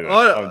 I don't do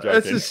that.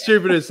 That's the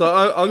stupidest.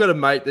 I got a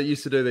mate that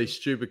used to do these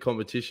stupid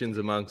competitions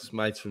amongst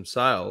mates from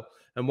Sale,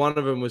 and one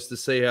of them was to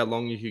see how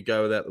long you could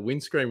go without the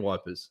windscreen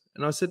wipers.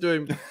 And I said to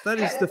him, that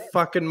is the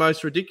fucking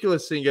most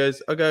ridiculous thing. He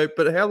goes,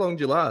 but how long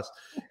do you last?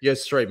 He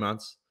goes, 3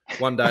 months.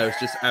 One day it was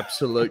just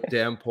absolute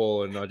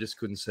downpour and I just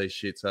couldn't see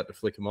shit, so I had to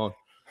flick them on.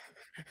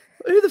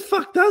 Who the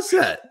fuck does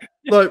that?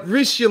 Like,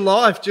 risk your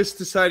life just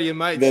to say to your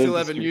mate, still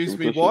haven't used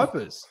me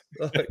wipers.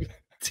 Like,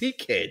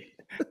 dickhead.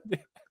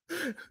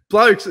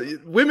 Blokes,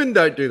 women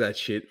don't do that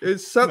shit.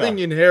 There's something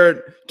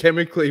inherent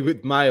chemically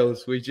with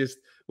males.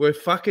 We're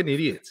fucking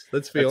idiots.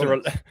 Let's be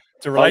honest.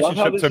 It's a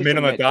relationship to men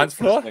on the dance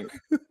floor.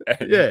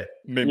 Yeah.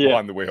 Men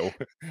behind the wheel.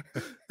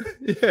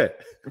 Yeah.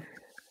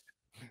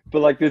 But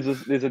like there's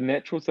a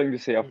natural thing to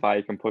see how far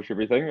you can push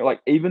everything.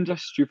 Like even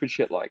just stupid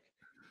shit like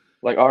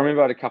I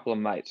remember I had a couple of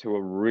mates who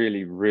were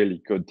really,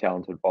 really good,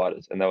 talented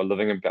fighters, and they were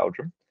living in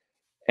Belgium.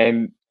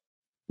 And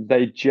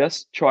they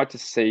just tried to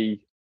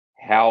see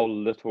how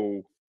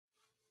little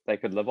they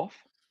could live off,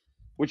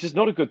 which is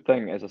not a good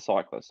thing as a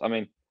cyclist. I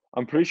mean,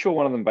 I'm pretty sure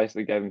one of them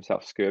basically gave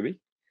himself scurvy,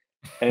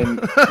 and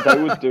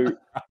they would do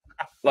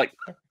like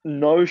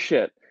no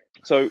shit.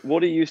 So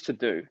what he used to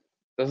do,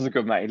 this is a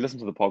good mate. He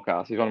listened to the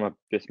podcast. He's one of my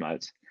best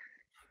mates,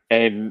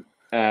 and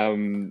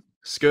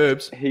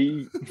Scurbs.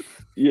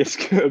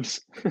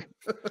 Scurbs.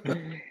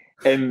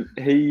 And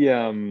he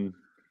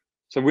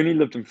so when he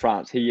lived in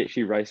France, he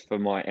actually raced for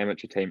my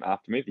amateur team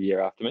after me, the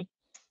year after me,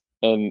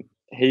 and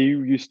he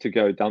used to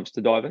go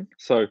dumpster diving.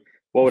 So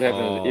what would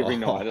happen is every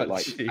night at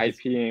like 8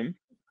 p.m,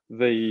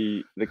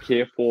 the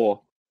care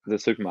for the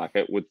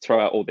supermarket would throw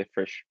out all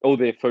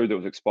their food that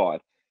was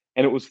expired,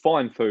 and it was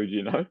fine food,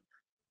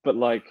 but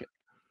like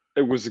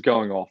it was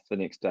going off the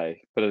next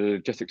day, but it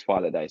had just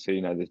expired that day. So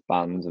there's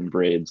buns and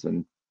breads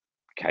and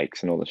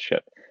cakes and all this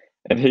shit,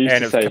 and he used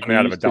to say coming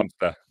out of a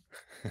dumpster,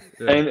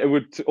 and it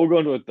would all go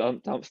into a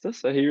dumpster.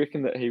 So he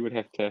reckoned that he would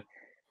have to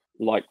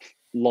like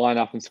line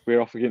up and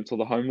square off against all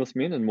the homeless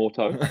men in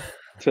Morteau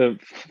to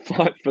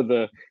fight for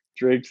the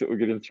dregs that were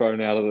getting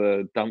thrown out of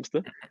the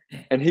dumpster.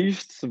 And he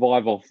used to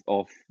survive off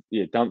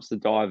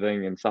dumpster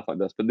diving and stuff like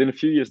this. But then a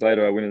few years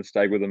later, I went and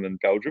stayed with him in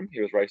Belgium.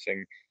 He was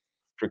racing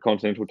for a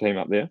continental team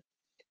up there.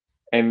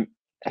 And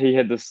he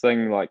had this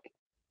thing like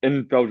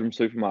in Belgium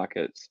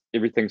supermarkets,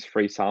 everything's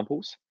free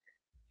samples.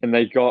 And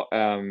they got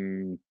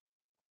banned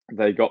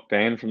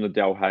from the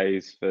Del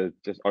Hayes for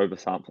just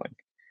oversampling.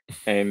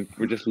 And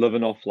we're just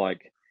living off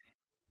like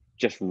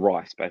just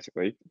rice,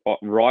 basically. But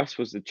rice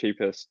was the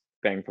cheapest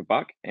bang for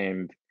buck,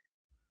 and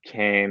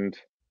canned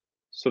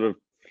sort of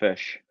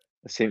fish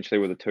essentially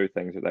were the two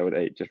things that they would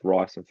eat, just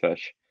rice and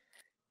fish.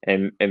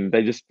 And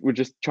they just were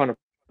just trying to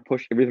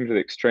push everything to the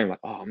extreme. Like,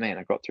 oh man,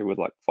 I got through with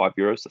like €5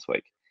 this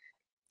week.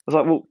 I was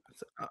like, well,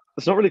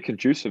 it's not really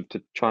conducive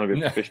to trying to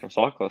be a professional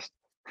cyclist,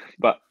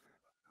 but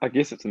I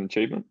guess it's an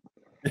achievement.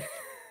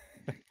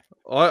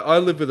 I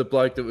lived with a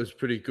bloke that was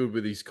pretty good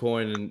with his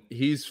coin, and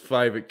his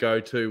favourite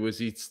go-to was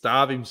he'd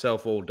starve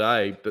himself all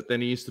day, but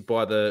then he used to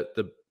buy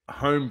the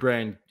home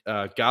brand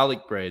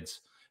garlic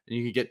breads, and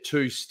you could get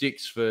 2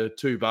 sticks for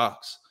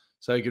 $2,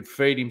 so he could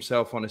feed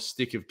himself on a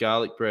stick of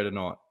garlic bread a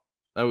night.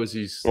 That was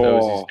his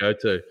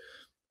go-to.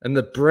 And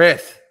the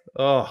breath,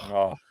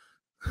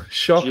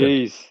 shocking.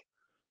 Jeez.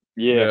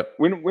 Yeah.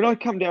 When I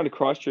come down to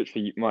Christchurch for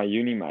my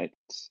uni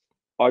mates,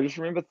 I just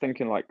remember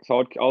thinking like, so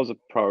I was a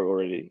pro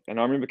already, and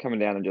I remember coming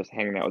down and just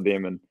hanging out with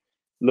them and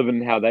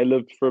living how they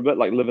lived for a bit,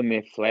 like living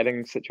their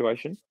flatting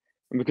situation.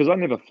 And because I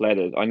never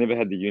flatted, I never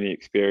had the uni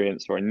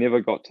experience, or I never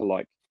got to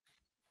like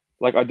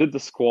I did the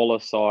squalor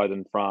side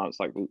in France,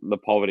 like the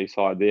poverty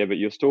side there, but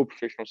you're still a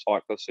professional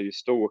cyclist, so you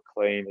still were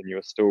clean and you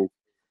were still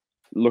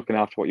looking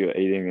after what you were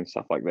eating and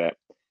stuff like that.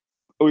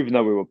 Even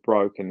though we were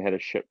broke and had a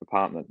shit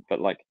apartment,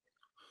 but like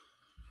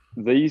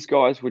these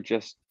guys were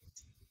just,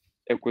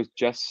 it was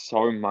just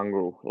so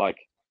mongrel. Like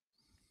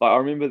I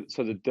remember,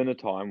 so the dinner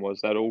time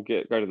was they'd all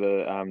go to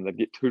the they'd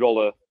get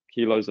 $2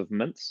 kilos of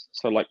mince.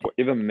 So like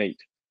whatever meat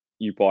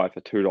you buy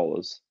for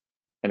 $2,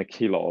 and a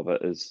kilo of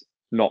it is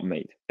not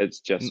meat. It's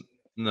just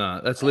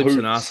No, that's lips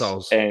and hoots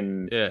assholes.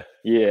 and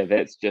Yeah.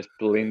 that's just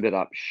blended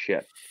up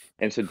shit.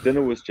 And so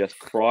dinner was just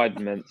fried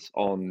mince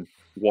on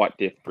white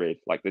death bread,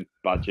 like the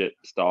budget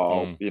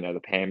style,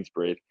 the Pam's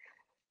bread.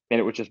 And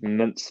it was just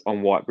mince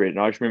on white bread. And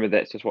I just remember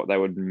that's just what they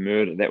would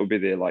murder. That would be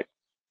their like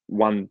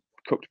one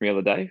cooked meal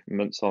a day,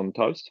 mince on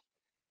toast.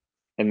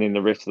 And then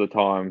the rest of the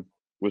time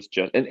was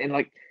just and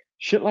like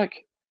shit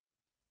like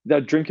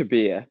they'd drink a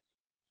beer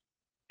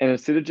and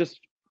instead of just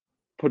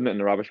putting it in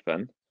the rubbish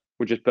bin,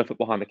 would just biff it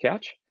behind the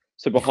couch.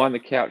 So behind the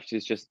couch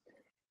there's just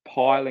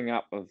piling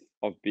up of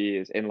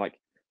beers and like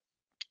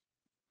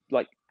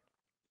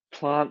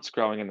plants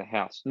growing in the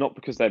house, not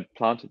because they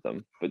planted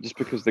them, but just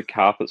because the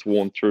carpet's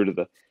worn through to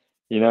the,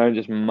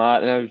 just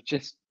mud. And it was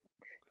just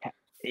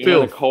in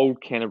a cold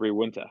Canterbury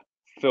winter,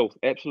 filth,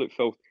 absolute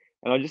filth.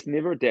 And I just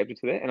never adapted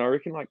to that. And I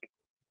reckon like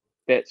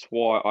that's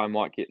why I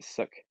might get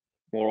sick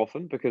more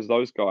often because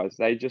those guys,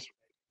 they just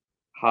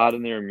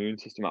harden their immune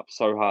system up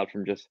so hard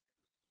from just,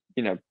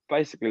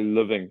 basically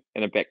living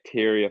in a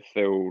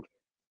bacteria-filled,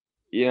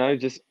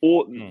 it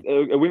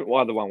went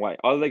either one way.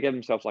 Either they get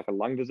themselves like a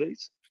lung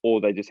disease,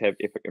 or they just have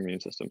epic immune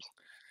systems.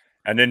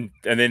 And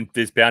then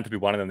there's bound to be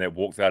one of them that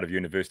walks out of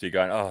university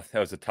going, "Oh, that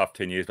was a tough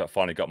 10 years, but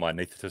finally got my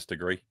anaesthetist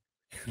degree."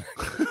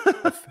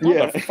 How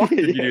the fuck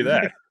did you do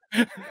that?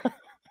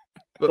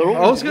 But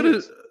I was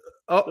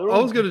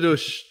gonna do a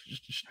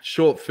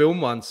short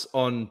film once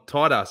on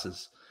tight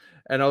asses.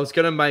 And I was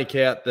going to make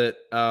out that,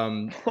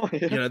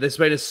 there's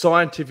been a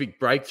scientific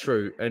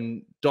breakthrough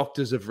and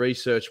doctors have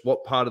researched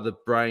what part of the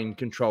brain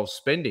controls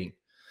spending.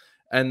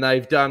 And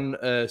they've done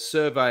a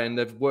survey and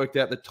they've worked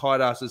out that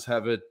tight asses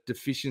have a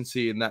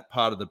deficiency in that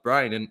part of the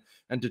brain.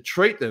 And to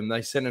treat them,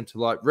 they send them to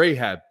like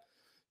rehab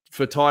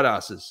for tight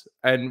asses.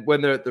 And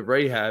when they're at the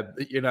rehab,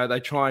 they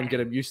try and get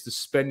them used to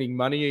spending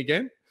money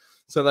again.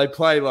 So they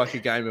play like a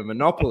game of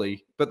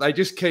Monopoly, but they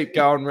just keep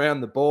going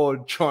around the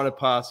board trying to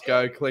pass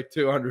go, collect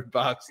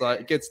 $200. Like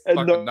it gets and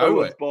fucking nowhere.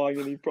 One's buying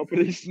any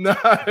properties. No.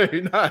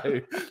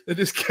 They're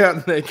just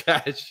counting their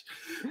cash.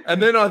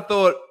 And then I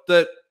thought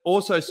that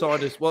also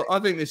scientists, well, I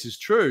think this is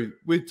true.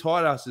 With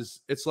tight asses,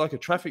 it's like a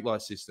traffic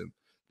light system.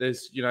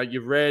 There's,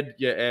 your red,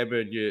 your amber,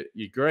 and your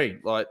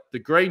green. Like the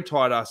green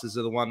tight asses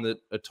are the one that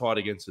are tight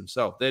against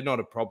themselves. They're not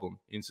a problem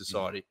in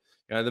society.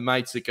 The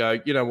mates that go,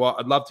 you know what,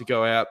 I'd love to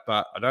go out,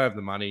 but I don't have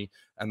the money,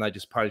 and they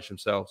just punish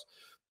themselves.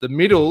 The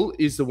middle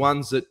is the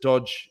ones that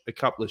dodge a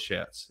couple of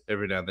shouts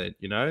every now and then,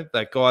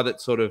 that guy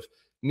that sort of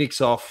nicks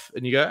off,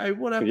 and you go, hey,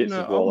 what happened?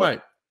 Oh, mate,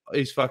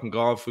 he's fucking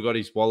gone, forgot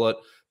his wallet,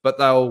 but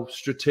they'll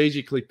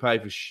strategically pay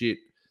for shit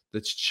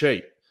that's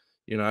cheap.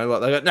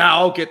 Like they go, no,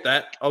 I'll get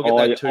that. I'll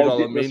get that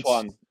 $2 mince.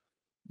 One.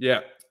 Yeah,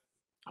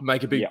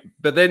 make a big. Yeah.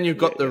 But then you've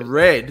got the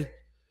red.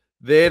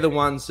 They're the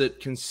ones that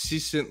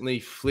consistently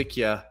flick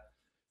you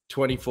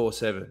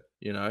 24/7,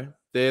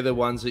 they're the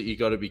ones that you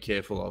got to be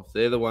careful of.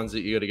 They're the ones that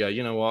you got to go,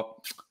 you know what?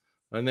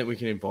 I don't think we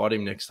can invite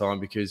him next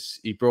time because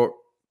he brought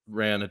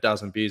around a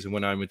dozen beers and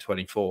went home with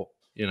 24,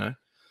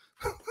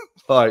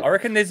 Like, I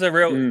reckon there's a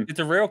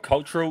real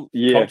cultural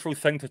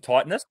thing to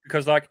tightness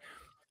because like,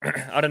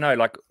 I don't know,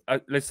 like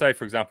let's say,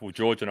 for example,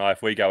 George and I,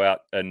 if we go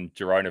out in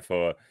Girona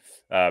for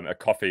a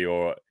coffee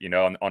or,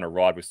 on a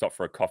ride, we stop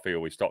for a coffee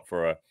or we stop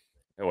for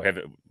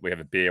we have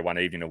a beer one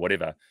evening or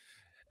whatever.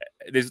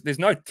 There's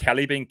no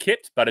tally being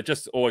kept, but it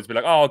just always be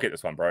like, oh, I'll get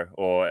this one, bro.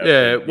 Or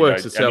it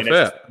works itself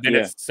out. Then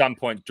at some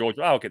point, George,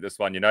 I'll get this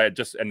one.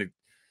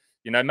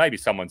 Maybe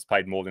someone's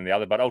paid more than the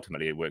other, but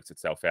ultimately it works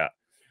itself out.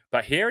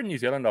 But here in New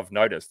Zealand, I've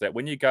noticed that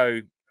when you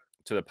go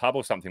to the pub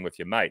or something with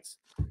your mates,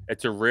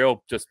 it's a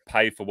real just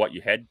pay for what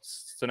you had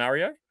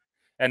scenario,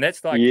 and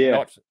that's like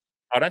not.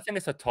 I don't think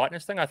it's a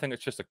tightness thing. I think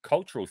it's just a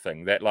cultural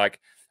thing that like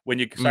when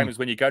you same as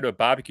when you go to a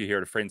barbecue here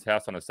at a friend's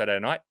house on a Saturday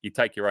night, you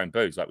take your own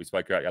booze, like we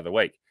spoke about the other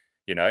week.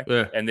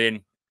 And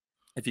then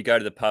if you go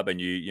to the pub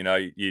and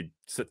you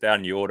sit down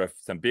and you order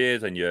some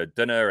beers and your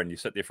dinner and you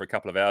sit there for a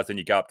couple of hours and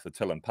you go up to the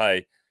till and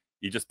pay,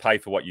 you just pay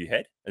for what you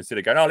had instead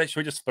of going, should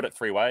we just split it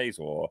 3 ways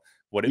or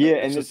whatever. Yeah,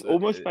 and it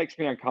almost makes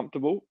me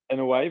uncomfortable in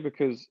a way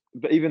because,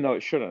 but even though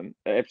it shouldn't,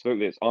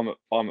 absolutely, it's I'm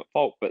at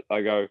fault. But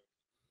I go,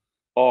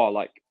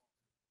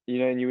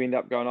 and you end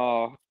up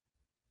going,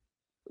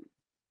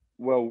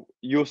 well,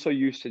 you're so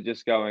used to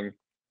just going.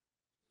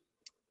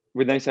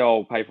 When they say,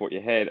 "Oh, pay for what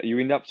you had," you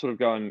end up sort of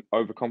going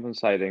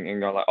overcompensating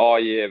and going like, "Oh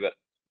yeah, but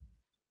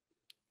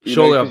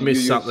surely I've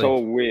missed something." You're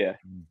so aware,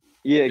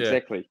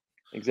 exactly,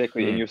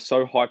 and you're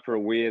so hyper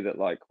aware that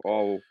like,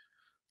 oh,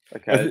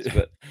 okay,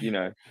 but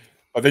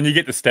But then you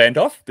get the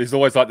standoff. There's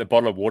always like the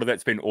bottle of water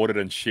that's been ordered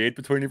and shared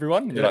between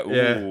everyone. And you're like,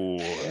 ooh,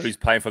 who's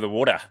paying for the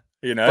water?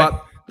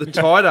 But the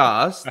tight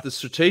ass, the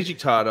strategic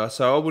tight ass,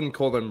 so I wouldn't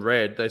call them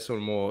red. They're sort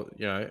of more,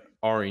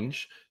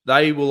 orange.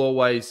 They will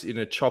always, in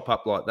a chop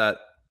up like that,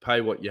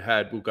 pay what you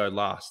had will go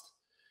last.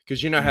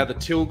 Because you know how the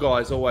till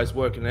guy's always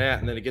working out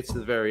and then it gets to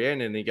the very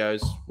end and he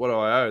goes, what do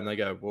I owe? And they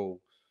go, well,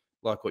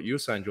 like what you were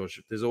saying,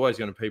 George, there's always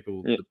going to be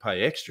people that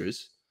pay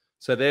extras.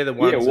 So they're the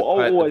ones that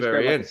pay at the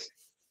very end.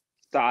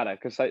 Starter,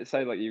 because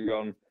say like you've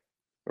gone,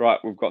 right,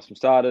 we've got some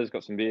starters,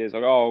 got some beers.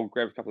 Like, I'll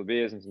grab a couple of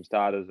beers and some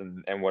starters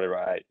and whatever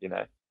I ate,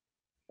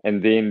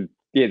 and then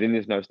then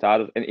there's no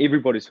starters, and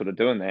everybody's sort of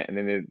doing that. And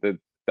then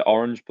the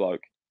orange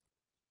bloke,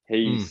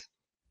 he's,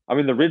 I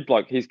mean, the red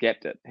bloke, he's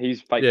gapped it.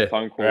 He's faked a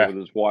phone call with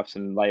his wife's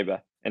in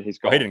labour, and he's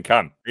gone. Oh, he didn't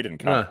come. He didn't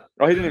come. No.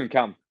 Oh, he didn't even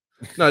come.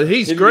 No,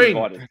 he's He Green.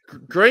 invited.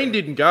 Green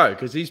didn't go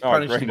because he's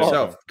punished Green didn't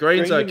himself. go.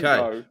 Green's Green didn't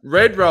okay. go.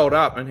 Red rolled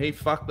up and he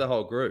fucked the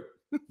whole group.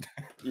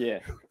 Yeah,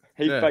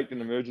 he faked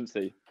an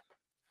emergency,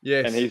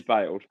 Yes. and he's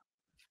bailed.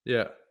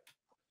 Yeah.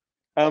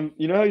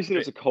 You know how you said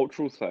it's a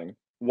cultural thing?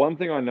 One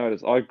thing I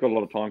noticed, I've got a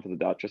lot of time for the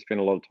Dutch. I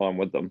spend a lot of time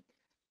with them,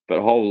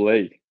 but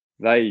holy,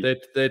 They're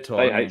they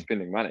tight. hate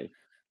spending money.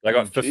 They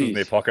got fists in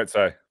their pockets,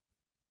 so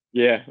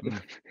Yeah,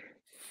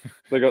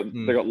 they got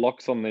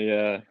locks on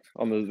the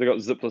they got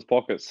zipless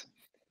pockets.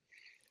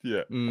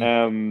 yeah.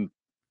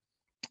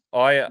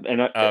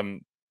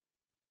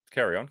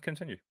 Carry on,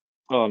 continue.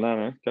 Oh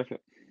no, go for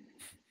it.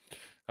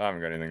 I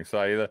haven't got anything to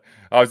say either.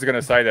 I was going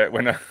to say that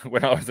when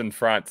I was in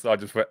France, I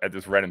just had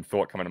this random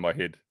thought come into my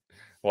head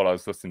while I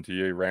was listening to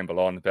you ramble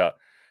on about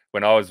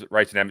when I was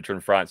racing amateur in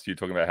France. You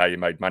talking about how you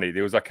made money.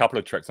 There was a couple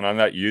of tricks, and I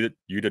know you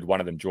did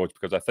one of them, George,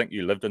 because I think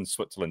you lived in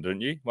Switzerland,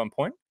 didn't you, at one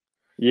point?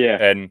 Yeah.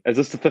 And is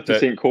this the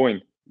 50-cent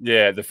coin?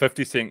 Yeah, the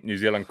 50-cent New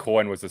Zealand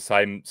coin was the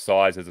same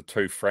size as a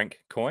 2 franc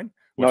coin.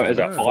 No, it's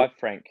a 5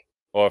 franc.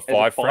 Or a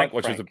 5 franc,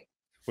 which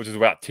is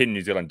about 10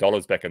 New Zealand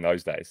dollars back in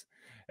those days.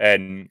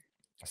 And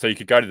so you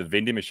could go to the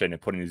vending machine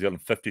and put a New Zealand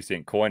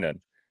 50-cent coin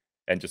in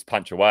and just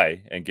punch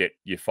away and get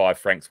your 5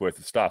 francs worth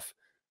of stuff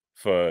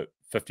for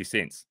 50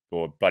 cents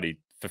or bloody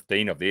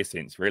 15 of their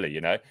cents, really,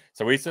 you know?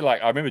 So we used to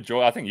I remember,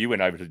 Joy, I think you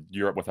went over to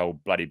Europe with a whole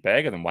bloody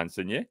bag of them once,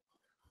 didn't you?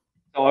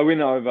 Oh, I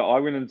went around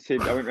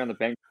the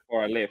bank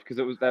before I left because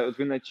that was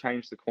when they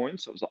changed the coin.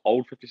 So it was an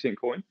old 50-cent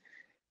coin.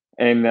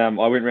 And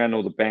I went around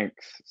all the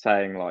banks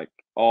saying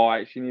oh, I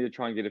actually need to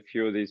try and get a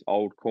few of these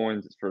old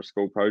coins. It's for a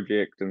school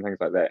project and things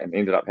like that. And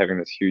ended up having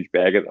this huge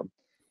bag of them.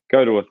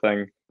 Go to a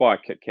thing, buy a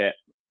Kit Kat,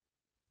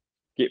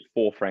 get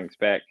 4 francs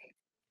back,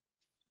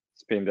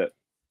 spend it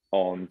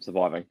on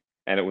surviving.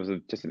 And it was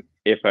just an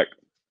epic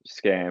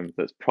scam.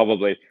 I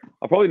probably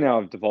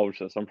now have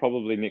divulged this. I'm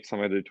probably next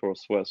time I do tour of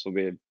Swiss will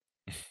be a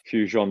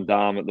few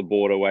gendarmes at the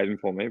border waiting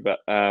for me. But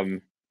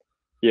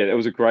yeah, that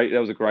was a great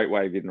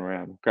way of getting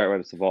around. Great way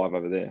to survive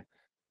over there.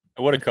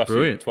 It would have cost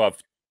you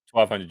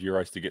 1,200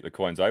 euros to get the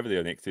coins over there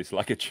on excess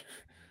luggage,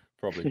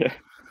 probably. Yeah.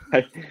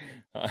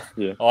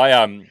 Yeah.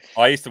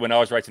 I used to, when I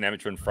was racing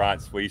amateur in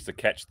France, we used to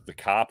catch the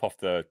carp off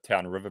the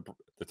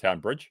town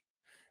bridge.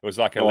 It was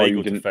like illegal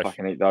you didn't to fish.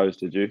 Fucking eat those,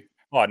 did you?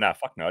 Oh no,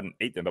 fuck no, I didn't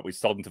eat them, but we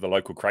sold them to the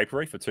local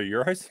creperie for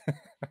 €2.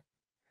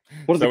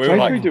 What did the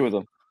creperie do with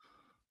them?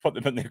 Put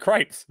them in their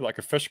crepes, like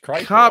a fish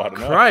crepe. Carp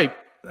crepe.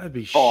 That'd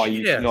be Oh,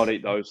 you should not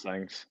eat those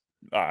things.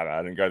 No,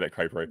 I didn't go to that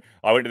creperie.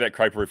 I went to that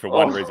creperie for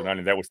one reason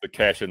only. That was the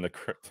cash and the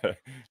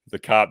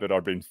carp that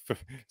I'd been.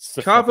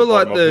 Carp are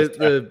like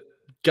the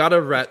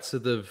gutter rats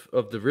of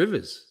the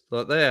rivers.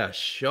 Like they are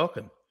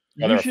shocking.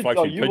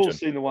 You've all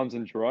seen the ones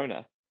in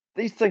Girona.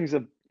 These things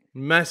are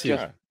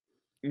massive.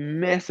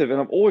 Massive.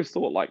 And I've always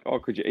thought oh,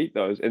 could you eat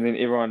those? And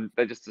then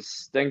they just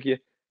stink you.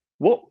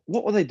 What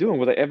were they doing?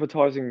 Were they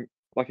advertising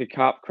like a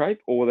carp crepe,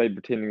 or were they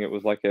pretending it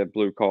was like a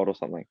blue cod or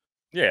something?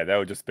 Yeah, they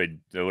would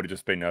have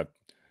just been a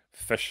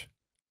fish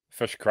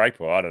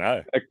crepe, or I don't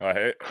know.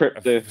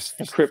 Crepe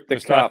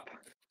the carp.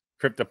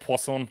 Crepe de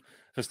poisson.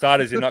 For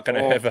starters, you're not going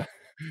to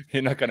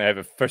have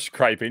a fish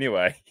crepe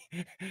anyway.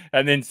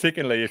 And then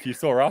secondly, if you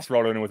saw us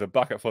rolling in with a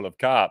bucket full of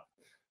carp,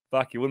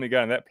 fuck, you wouldn't be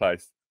going to that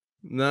place.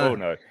 No. Oh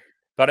no.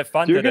 But it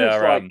funded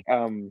our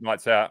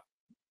nights out.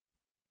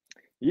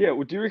 Yeah,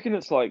 well, do you reckon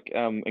it's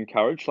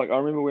encouraged? I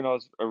remember when I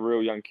was a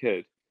real young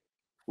kid,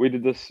 we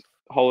did this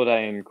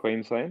holiday in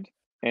Queensland,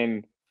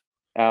 and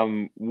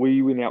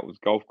we went out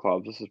with golf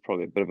clubs. This is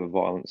probably a bit of a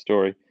violent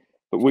story,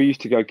 but we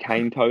used to go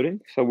cane toading.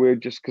 So we're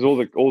just because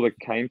all the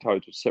cane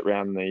toads would sit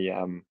around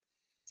the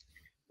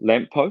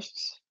lamp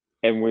posts,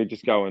 and we'd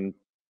just go and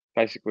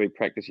basically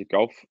practice your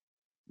golf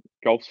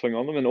swing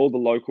on them. And all the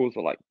locals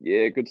were like,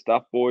 "Yeah, good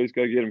stuff, boys,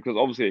 go get them," because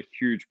obviously a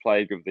huge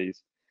plague of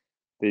these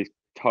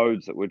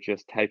toads that were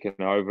just taking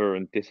over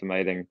and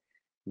decimating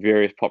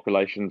various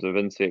populations of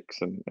insects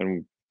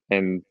and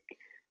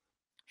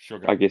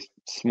sugar. I guess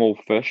small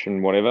fish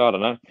and whatever, I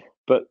don't know.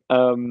 But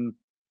and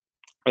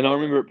I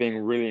remember it being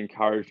really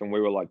encouraged, and we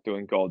were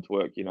doing God's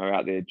work,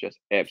 out there just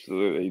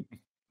absolutely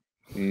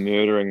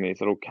murdering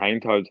these little cane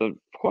toads. It's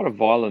quite a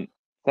violent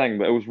thing,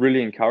 but it was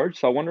really encouraged.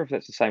 So I wonder if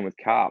that's the same with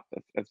carp,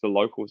 if the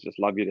locals just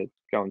love you to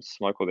go and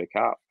smoke all their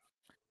carp.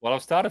 Well,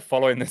 I've started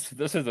following this.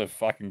 This is a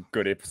fucking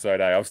good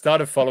episode, eh? I've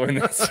started following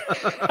this.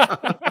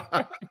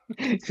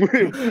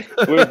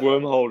 we're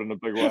wormholed in a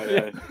big way,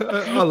 eh?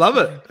 I love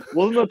it.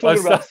 Wasn't I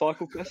talking about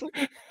Cycle Classic?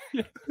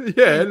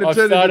 Yeah, and it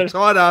turned into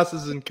tight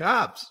asses and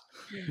carps.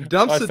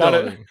 Dumpster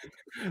diving.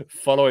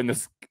 Following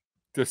this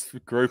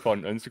group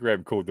on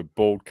Instagram called the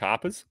Bald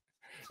Carpers,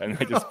 and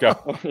they just go,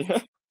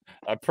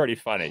 are pretty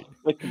funny.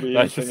 That could be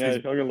interesting, eh?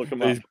 I'm gonna look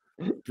them up.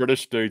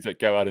 British dudes that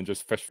go out and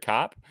just fish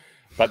carp,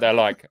 but they're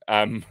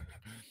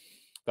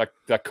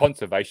they're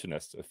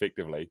conservationists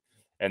effectively,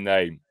 and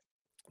they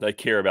they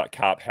care about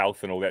carp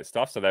health and all that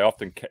stuff. So they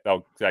often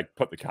they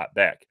put the carp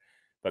back,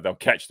 but they'll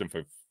catch them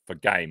for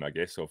game, I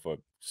guess, or for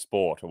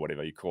sport or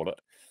whatever you call it.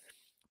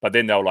 But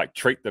then they'll like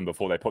treat them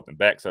before they put them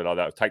back. So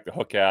they'll take the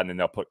hook out and then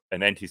they'll put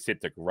an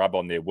antiseptic rub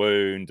on their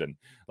wound and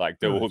like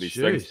do all these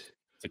things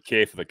to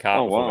care for the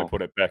carp before they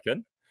put it back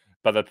in.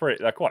 But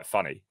they're quite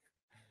funny.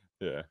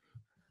 Yeah.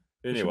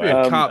 Anyway,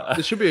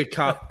 there should be a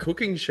carp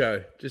cooking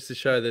show just to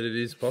show that it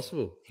is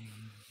possible.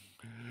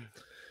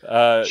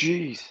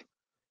 Jeez,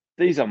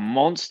 these are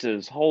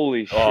monsters!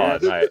 Holy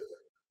shit! Mate.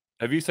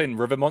 Have you seen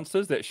River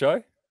Monsters? That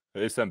show?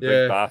 There's some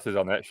big bastards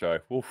on that show.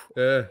 Oof.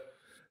 Yeah.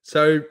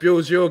 So,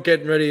 Bills, you're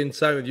getting ready, and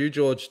same with you,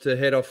 George, to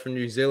head off from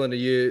New Zealand.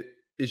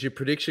 Is your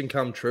prediction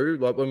come true?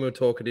 Like when we were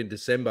talking in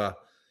December,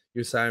 you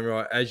were saying,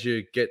 right, as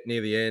you get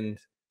near the end,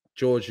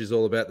 George is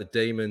all about the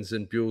demons,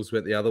 and Bills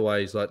went the other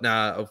way. He's like,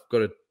 nah, I've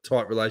got a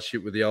tight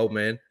relationship with the old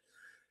man.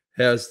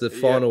 How's the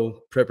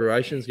final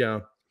preparations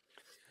going?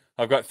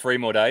 I've got 3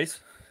 more days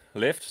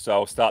left, so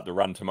I'll start the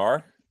run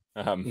tomorrow.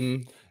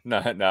 No,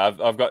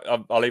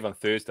 I'll leave on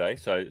Thursday.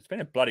 So it's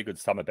been a bloody good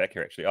summer back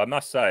here, actually. I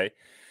must say,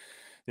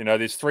 you know,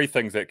 there's 3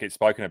 things that get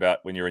spoken about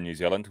when you're in New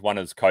Zealand. One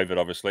is COVID,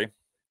 obviously.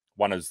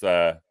 One is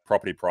the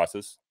property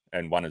prices,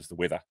 and one is the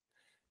weather.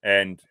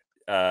 And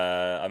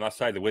I must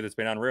say the weather's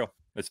been unreal.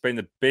 It's been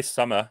the best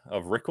summer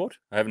of record.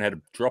 I haven't had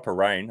a drop of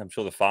rain. I'm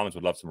sure the farmers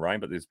would love some rain,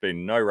 but there's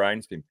been no rain.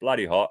 It's been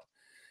bloody hot.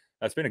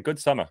 It's been a good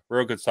summer,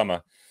 real good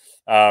summer.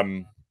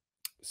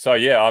 So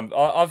yeah,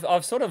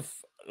 I've sort of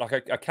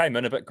like I came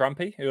in a bit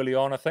grumpy early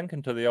on, I think,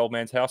 into the old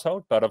man's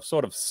household, but I've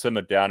sort of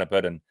simmered down a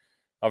bit, and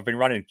I've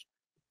been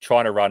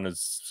trying to run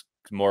as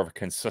more of a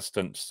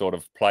consistent sort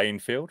of playing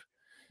field.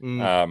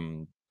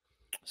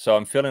 So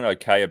I'm feeling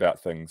okay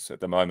about things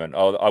at the moment.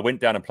 I went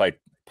down and played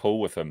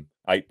pool with him,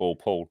 8-ball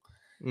pool,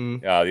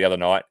 the other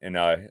night, and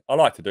I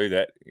like to do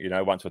that, you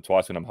know, once or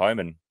twice when I'm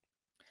home.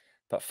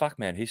 But fuck,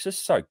 man, he's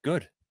just so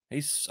good.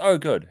 He's so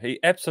good. He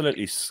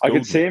absolutely schooled I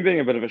could see me. him being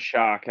a bit of a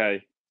shark,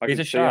 hey? He's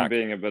a see shark. him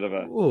being a bit of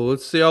a... Oh,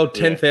 it's the old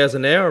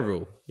 10,000 hour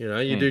rule. You know,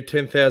 you do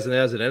 10,000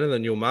 hours at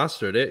anything, you'll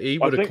master it. He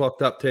would have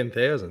clocked up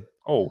 10,000.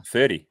 Oh,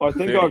 30. I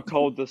think 30. I've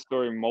told this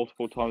story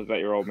multiple times about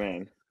your old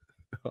man.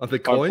 The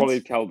coins? I'll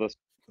probably tell this.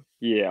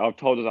 Yeah, I've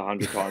told it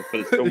 100 times,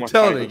 but it's still my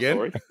Tell it favorite again.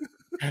 story.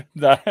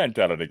 No, don't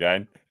tell it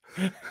again.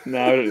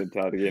 No, I didn't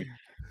tell it again.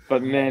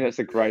 But man, it's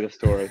the greatest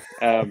story.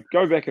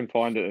 Go back and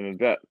find it in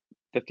about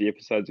 50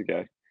 episodes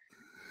ago.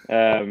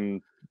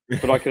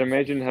 But I can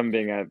imagine him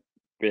being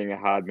a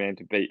hard man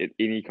to beat at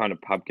any kind of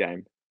pub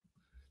game.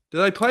 Do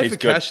they play for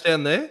cash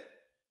down there?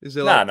 Is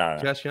there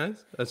cash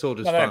games? That's all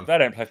just fun. They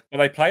don't play. Well,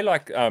 they play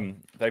like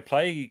they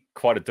play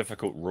quite a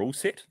difficult rule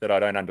set that I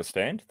don't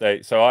understand.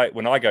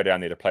 When I go down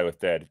there to play with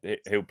Dad,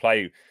 he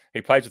plays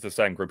with the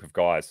same group of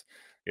guys,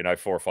 you know,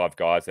 4 or 5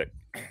 guys that,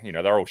 you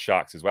know, they're all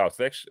sharks as well.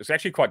 So it's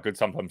actually quite good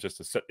sometimes just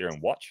to sit there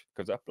and watch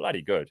because they're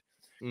bloody good.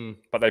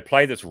 But they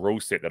play this rule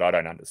set that I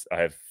don't understand.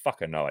 I have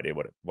fucking no idea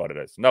what it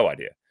is. No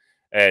idea.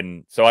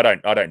 And so I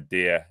don't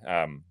dare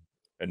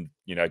and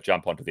you know,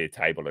 jump onto their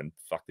table and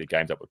fuck their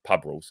games up with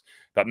pub rules.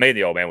 But me and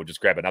the old man would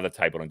just grab another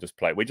table and just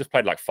play. We just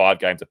played like 5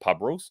 games of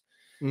pub rules,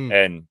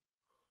 and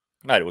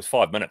mate, it was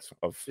 5 minutes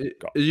of.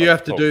 You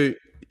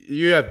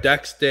have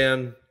DAX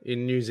down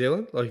in New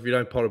Zealand. Like if you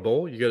don't pot a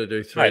ball, you got to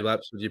do 3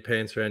 laps with your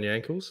pants around your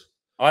ankles.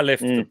 I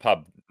left the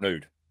pub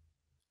nude.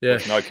 Yeah,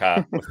 with no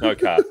car.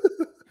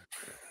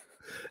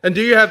 And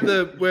do you have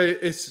where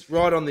it's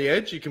right on the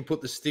edge? You can put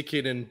the stick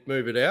in and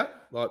move it out,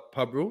 like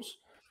pub rules.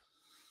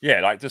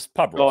 Yeah, like just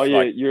pub rules. Oh yeah,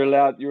 like, you're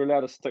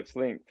allowed a stick's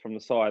length from the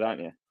side, aren't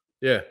you?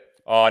 Yeah.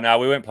 Oh no,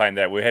 we weren't playing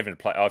that.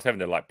 I was having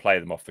to like play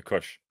them off the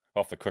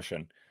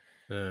cushion.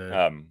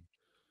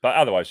 But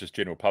otherwise, just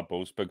general pub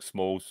balls, big,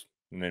 smalls,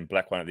 and then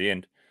black one at the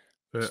end,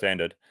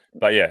 standard.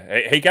 But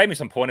yeah, he gave me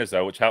some pointers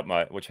though, which helped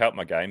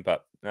my game.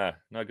 But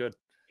no good.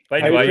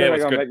 But anyway, yeah, it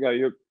was good.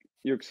 Back,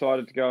 you're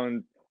excited to go,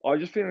 and I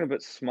was just feeling a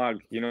bit smug.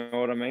 You know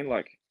what I mean?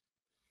 Like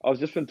I was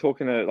just been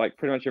talking to like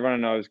pretty much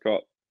everyone I know's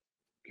got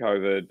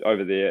COVID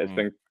over there. It's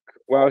been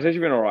actually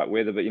been all right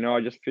weather, but you know,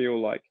 I just feel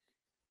like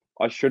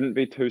I shouldn't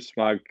be too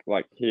smug.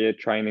 Like here,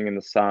 training in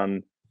the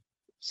sun,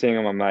 seeing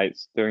all my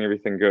mates, doing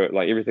everything good,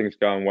 like everything's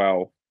going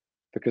well,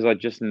 because I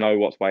just know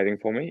what's waiting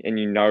for me. And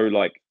you know,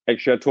 like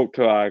actually, I talked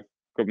to our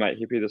good mate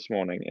Hippie this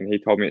morning, and he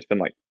told me it's been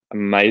like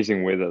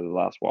amazing weather the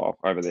last while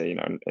over there. You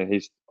know, and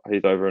he's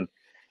over in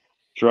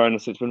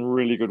Girona, so it's been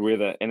really good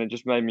weather, and it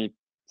just made me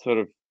sort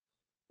of,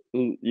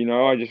 you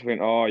know, I just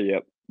went, oh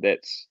yep,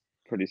 that's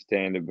pretty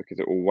standard because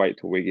it will wait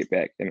till we get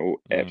back and it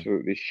will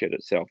absolutely shit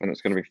itself, and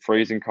it's going to be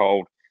freezing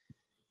cold.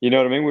 You know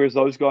what I mean? Whereas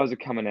those guys are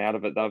coming out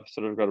of it, they've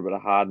sort of got a bit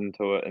of hardened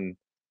to it, and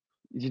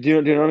do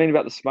you know what I mean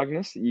about the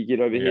smugness that you get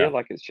over here?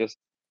 Like it's just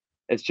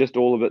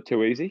all a bit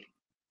too easy.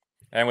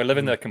 And we're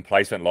living the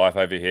complacent life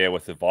over here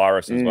with the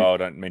virus as well. I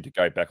don't mean to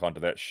go back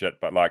onto that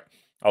shit, but like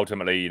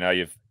ultimately, you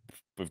know,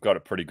 we've got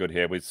it pretty good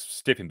here. We're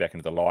stepping back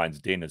into the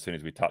lion's den as soon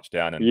as we touch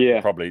down,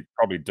 and probably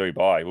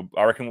Dubai.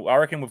 I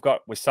reckon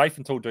we're safe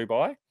until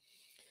Dubai,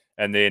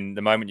 and then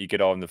the moment you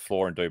get on the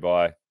floor in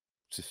Dubai,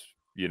 just,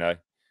 you know,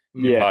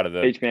 part of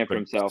the each man for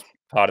himself.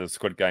 Part of the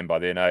Squid Game by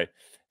then, eh?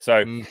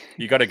 So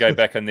you got to go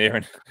back in there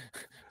and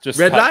just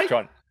Red start light?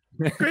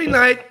 trying. Green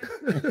light.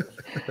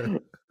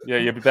 Yeah,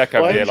 you'll be back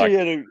over I there actually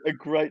like had a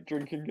great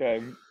drinking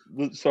game.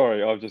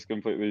 Sorry, I've just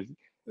completely.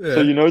 Yeah.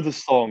 So you know the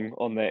song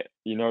on that.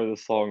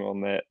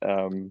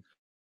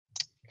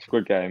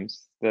 Squid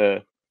Games.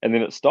 And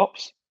then it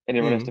stops, and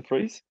everyone has to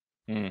freeze.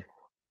 Mm.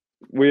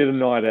 We had a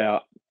night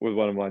out with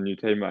one of my new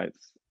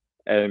teammates,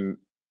 and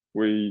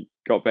we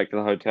got back to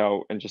the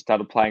hotel and just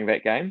started playing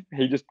that game.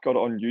 He just got it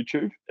on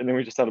YouTube, and then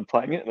we just started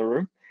playing it in a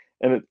room.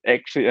 And it's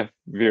actually a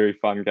very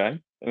fun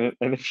game. And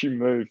if you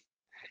move,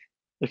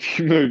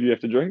 you have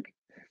to drink.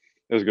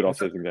 It was a good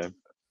off-season game.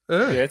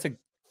 yeah, it's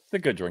a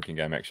good drinking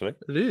game actually.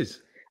 It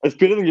is. It's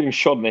better than getting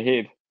shot in the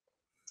head.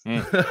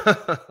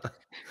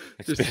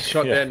 Just a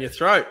shot down your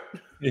throat.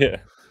 Yeah.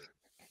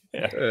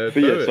 But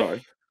yeah,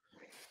 sorry.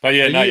 But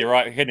yeah, Are no, you- you're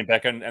right. Heading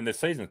back, and the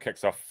season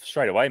kicks off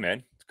straight away,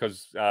 man.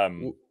 Because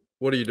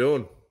What are you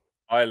doing?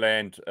 I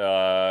land,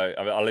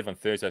 I leave on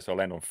Thursday, so I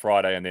land on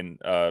Friday, and then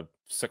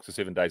 6 or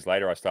 7 days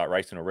later, I start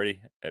racing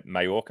already at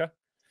Majorca,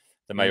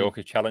 the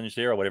Majorca Challenge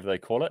there, or whatever they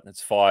call it.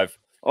 It's 5.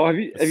 Oh, have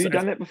you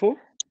done that before?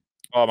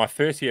 Oh, my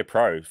first year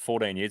pro,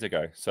 14 years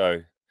ago.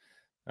 So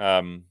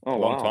a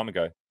long time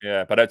ago.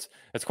 Yeah, but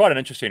it's quite an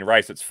interesting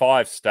race. It's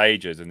 5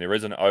 stages, and there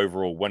is an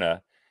overall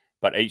winner,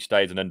 but each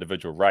day is an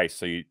individual race,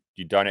 so you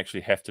don't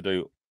actually have to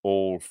do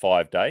all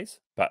 5 days.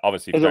 But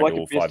obviously, if Is you it don't like do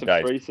a all 5 best of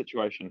days, 3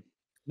 situation?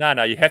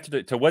 no, you have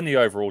to win the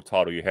overall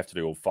title. You have to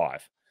do all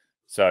 5.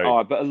 So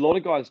Oh, but a lot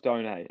of guys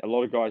don't. A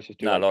lot of guys just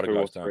do No, a like lot of 2 or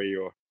guys don't. 3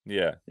 or.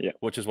 yeah, Yeah.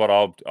 which is what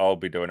I'll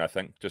be doing. I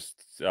think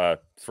just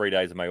 3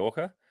 days of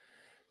Majorca,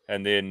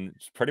 and then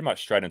pretty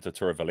much straight into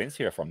Tour of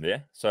Valencia from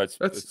there. So it's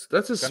That's a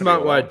gonna be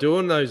smart all way on. of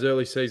doing those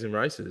early season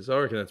races. I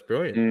reckon that's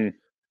brilliant.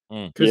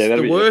 Yeah, Because that'd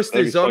the be- worst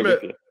that'd be is, so good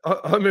for you.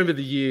 I remember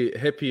the year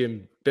Heppy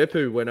and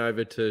Beppu went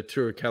over to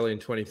Tour of Cali in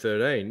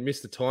 2013,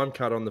 missed the time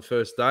cut on the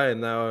first day,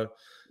 and they were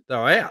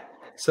out.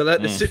 So they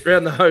had to sit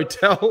around the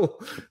hotel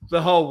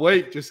the whole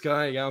week just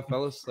going, "Hey,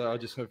 fellas, so I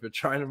just went for a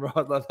train and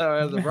ride like they were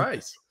out of the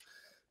race."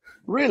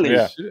 Really?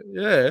 Yeah.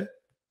 Yeah.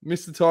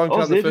 Missed the time I cut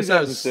was the there first day. It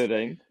was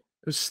 2013.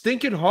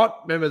 stinking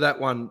hot. Remember that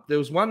one? There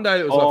was one day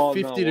it was Oh, like no, 50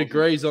 it wasn't.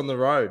 degrees on the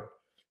road. I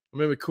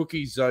remember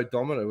Cookie's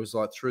odometer was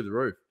like through the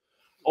roof.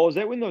 Oh, is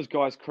that when those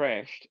guys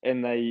crashed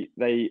and I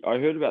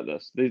heard about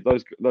this.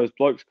 Those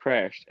blokes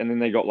crashed and then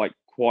they got like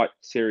quite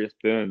serious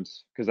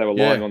burns because they were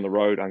lying on the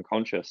road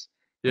unconscious.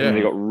 Yeah. And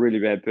they got really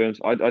bad burns.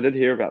 I did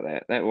hear about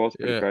that. That was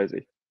pretty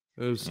crazy.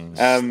 It was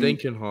Mm.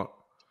 stinking hot.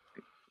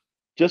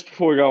 Just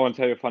before we go, I want to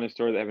tell you a funny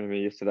story that happened to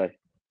me yesterday.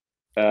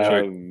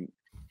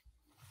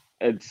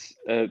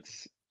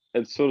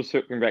 It's sort of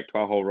circling back to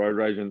our whole road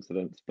rage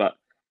incidents, but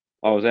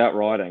I was out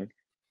riding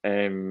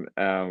and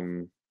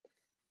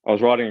I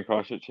was riding in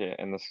Christchurch here,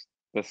 and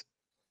this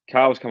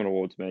car was coming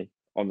towards me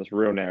on this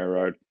real narrow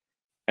road,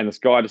 and this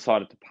guy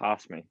decided to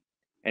pass me,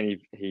 and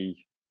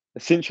he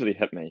essentially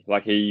hit me.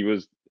 Like he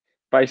was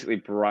basically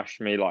brushed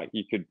me. Like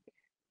you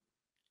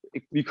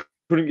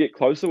couldn't get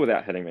closer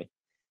without hitting me.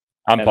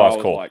 And I Umpire's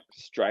was call. like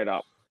straight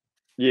up,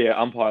 yeah,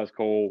 umpire's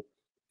call,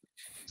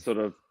 sort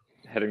of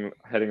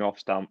heading off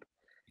stump,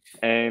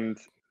 and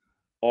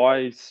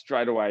I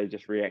straight away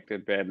just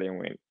reacted badly and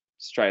went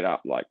straight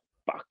up like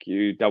fuck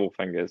you, double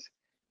fingers.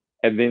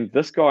 And then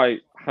this guy,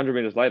 100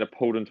 meters later,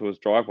 pulled into his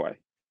driveway. And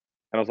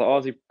I was like, oh,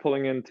 is he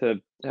pulling in to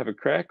have a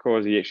crack or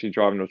is he actually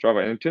driving to his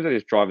driveway? And it turns out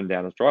he's driving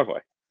down his driveway.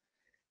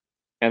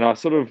 And I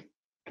sort of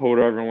pulled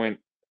over and went,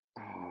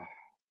 oh,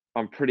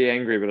 I'm pretty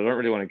angry, but I don't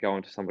really want to go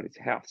into somebody's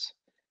house.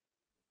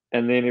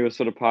 And then he was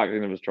sort of parked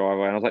in his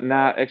driveway. And I was like,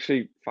 nah,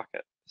 actually, fuck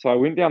it. So I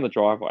went down the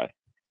driveway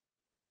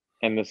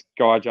and this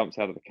guy jumps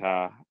out of the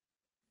car.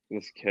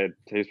 This kid,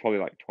 he's probably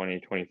like 20,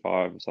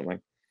 25 or something.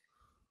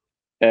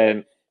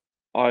 And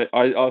I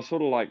was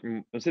sort of like,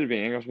 instead of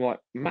being angry, I was like,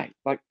 mate,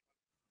 like,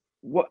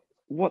 what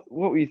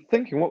were you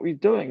thinking? What were you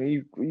doing?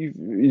 You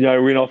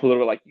went off a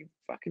little bit like, you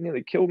fucking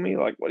nearly killed me.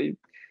 Like, what are you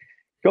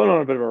going on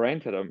a bit of a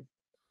rant at him?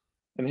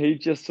 And he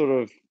just sort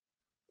of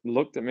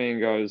looked at me and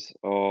goes,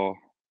 oh,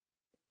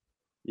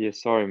 yeah,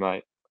 sorry,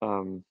 mate. I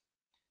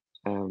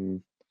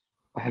haven't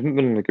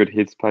been in a good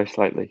headspace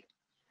lately.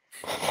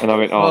 And I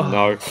went, oh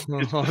no.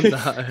 Oh,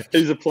 no.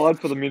 He's applied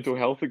for the mental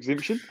health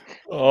exemption.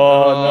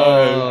 Oh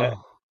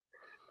no.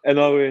 And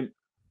I went,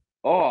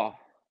 oh,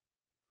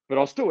 but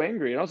I was still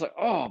angry. And I was like,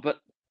 oh, but,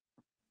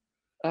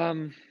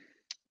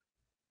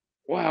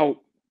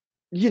 well,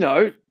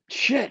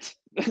 shit.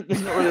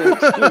 That's not really an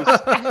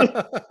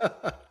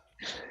excuse.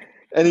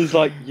 And he's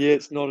like, yeah,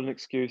 it's not an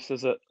excuse,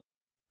 is it?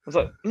 I was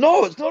like,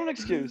 no, it's not an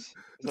excuse.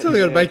 It's only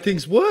going to make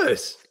things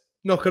worse.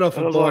 Knocking off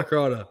And a I was bike like-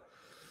 rider.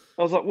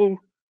 I was like, well,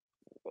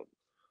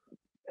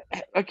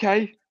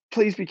 okay,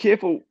 please be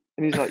careful.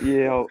 And he's like,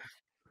 yeah,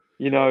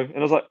 and I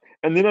was like,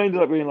 and then I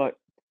ended up being like,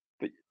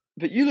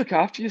 but you look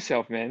after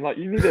yourself, man. Like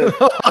you need to.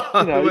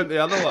 It went the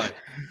other way.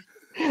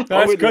 I That's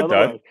went the good, other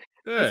though. way.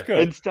 Yeah. That's good.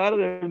 And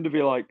started him to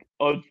be like,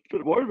 I was a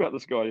bit worried about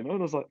this guy, And I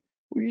was like,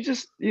 well, you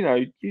just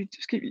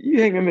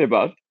hang in there,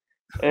 bud,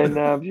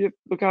 and you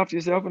look after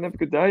yourself and have a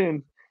good day,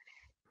 and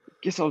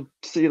guess I'll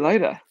see you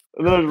later.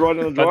 And then I was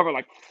riding on the driver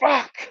like,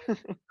 fuck.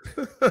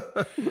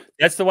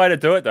 That's the way to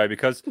do it, though,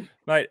 because,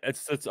 mate,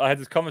 it's. I had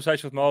this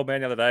conversation with my old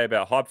man the other day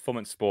about high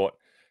performance sport.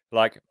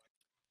 Like,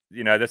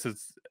 this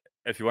is,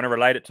 if you want to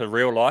relate it to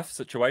real life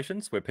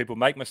situations where people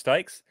make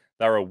mistakes,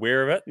 they're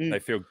aware of it, they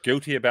feel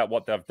guilty about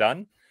what they've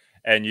done,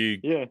 and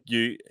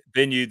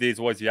there's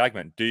always the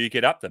argument: do you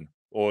get up them,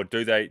 or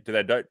do they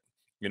don't?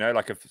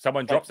 Like if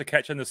someone drops a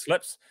catch in the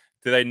slips,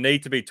 do they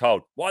need to be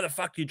told why the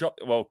fuck you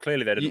dropped? Well,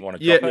 clearly they didn't want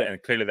to drop it,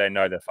 and clearly they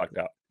know they're fucked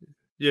up.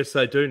 Yes,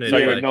 they do need.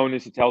 So no one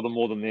needs to tell them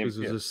more than them. This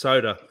is a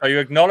soda. So you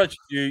acknowledge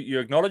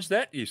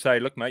that. You say,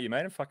 look, mate, you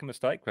made a fucking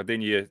mistake, but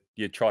then you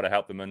try to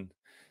help them. And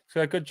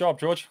so good job,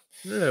 George.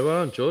 Yeah,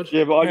 well done, George.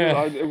 Yeah, but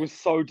it was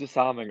so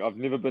disarming. I've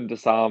never been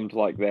disarmed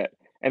like that.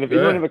 And if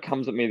anyone ever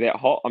comes at me that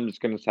hot, I'm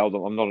just going to tell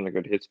them I'm not in a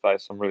good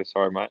headspace. I'm really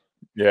sorry, mate.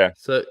 Yeah.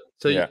 So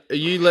are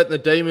you letting the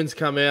demons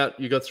come out?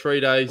 You got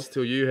 3 days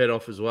till you head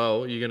off as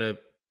well. Are you going to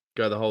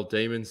go the whole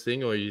demons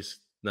thing, or are you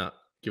just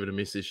give it a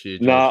miss this year?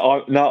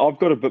 No, I've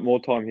got a bit more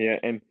time here,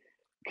 and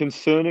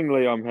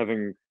concerningly, I'm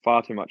having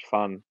far too much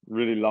fun.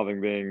 Really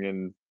loving being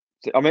in.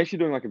 I'm actually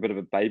doing like a bit of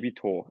a baby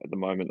tour at the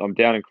moment. I'm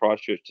down in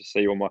Christchurch to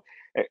see all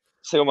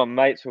my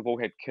mates who've all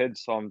had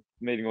kids. So I'm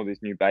meeting all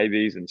these new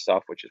babies and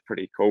stuff, which is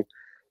pretty cool.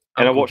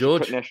 And I watched the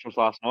Cricket Nationals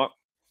last night.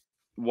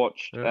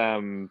 Watched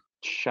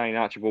Shane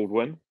Archibald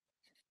win.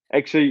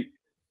 Actually,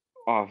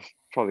 I've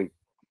probably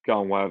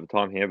gone way over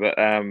time here, but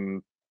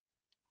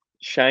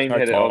Shane I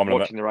was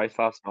watching the race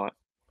last night,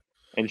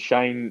 and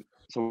Shane.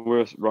 So I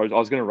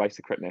was going to race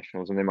the Cricket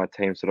Nationals, and then my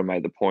team sort of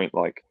made the point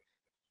like,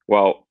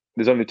 well,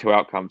 there's only 2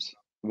 outcomes: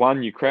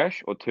 1, you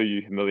crash, or 2,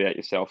 you humiliate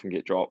yourself and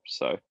get dropped.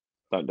 So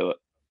don't do it.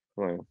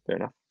 Well, fair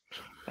enough.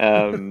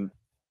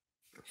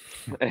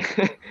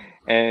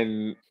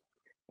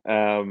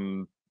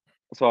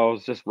 So I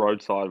was just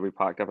roadside. We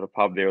parked up at a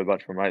pub there with a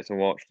bunch of my mates and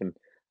watched. And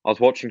I was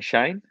watching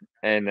Shane,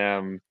 and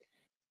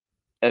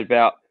at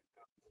about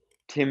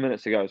 10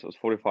 minutes ago, so it was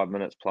 45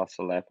 minutes plus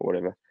a lap or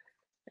whatever.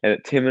 And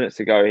at 10 minutes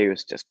ago, he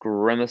was just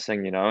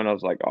grimacing, and I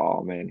was like,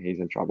 oh man, he's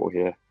in trouble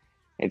here.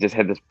 He just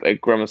had this big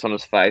grimace on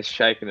his face,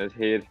 shaking his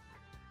head.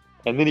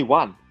 And then he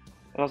won.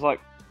 And I was like,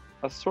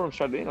 I saw him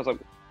straight in. I was like,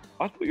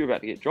 I thought you were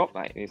about to get dropped,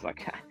 mate. And he's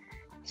like,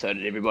 so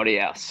did everybody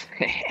else.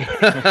 And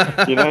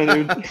he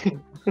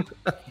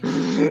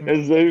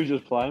was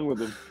just playing with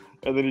him.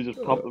 And then he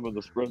just pumped them in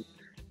the sprint.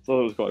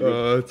 So it was quite good.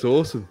 Oh, that's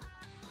awesome.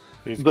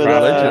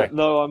 But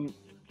no, I'm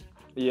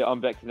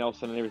back to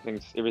Nelson, and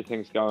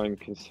everything's going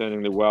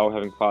concerningly well.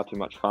 Having far too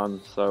much fun.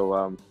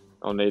 So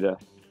I'll need a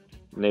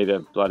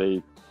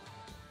bloody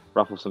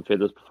ruffle some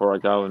feathers before I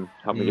go and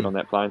help me get on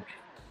that plane.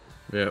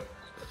 Yeah.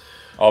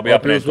 I'll be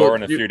up in Andorra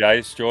in a few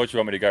days, George. You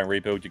want me to go and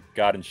rebuild your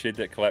garden shed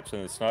that collapsed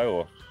in the snow,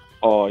 or?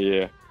 Oh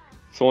yeah,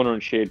 sauna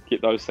and shed.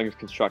 Get those things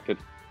constructed.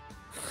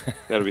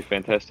 That'll be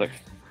fantastic.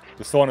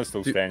 The sauna's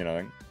still standing, I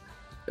think.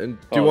 And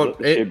do you want?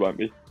 The shed won't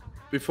be.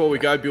 Before we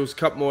go, Bill's, a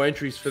couple more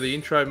entries for the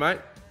intro, mate.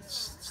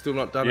 It's still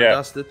not done and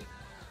dusted.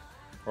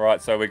 All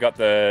right, so we got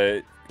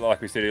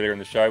like we said earlier in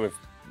the show, with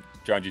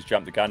Jonsey's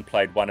jumped the gun,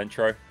 played one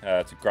intro.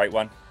 It's a great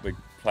one. We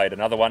played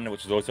another one,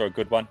 which is also a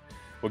good one.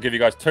 We'll give you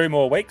guys 2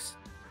 more weeks.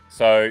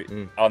 So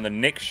on the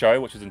next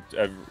show, which is in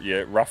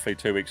roughly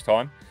 2 weeks'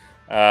 time,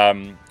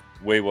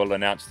 we will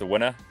announce the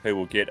winner, who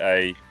will get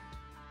a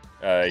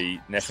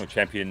national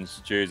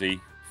champions jersey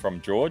from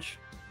George.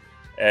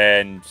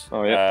 And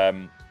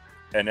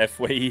and if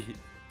we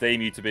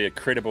deem you to be a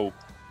credible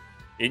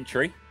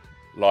entry,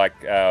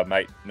 like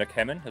mate Nick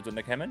Hammond, is it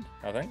Nick Hammond?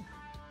 I think.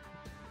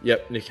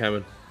 Yep, Nick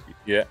Hammond.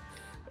 Yeah,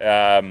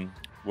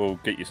 we'll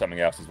get you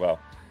something else as well.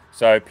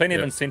 So plenty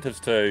of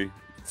incentives to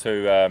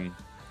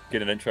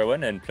get an intro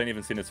in, and plenty of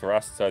incentives for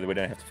us, so that we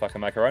don't have to fucking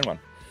make our own one.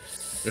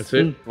 That's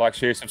it. Like,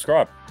 share,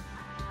 subscribe.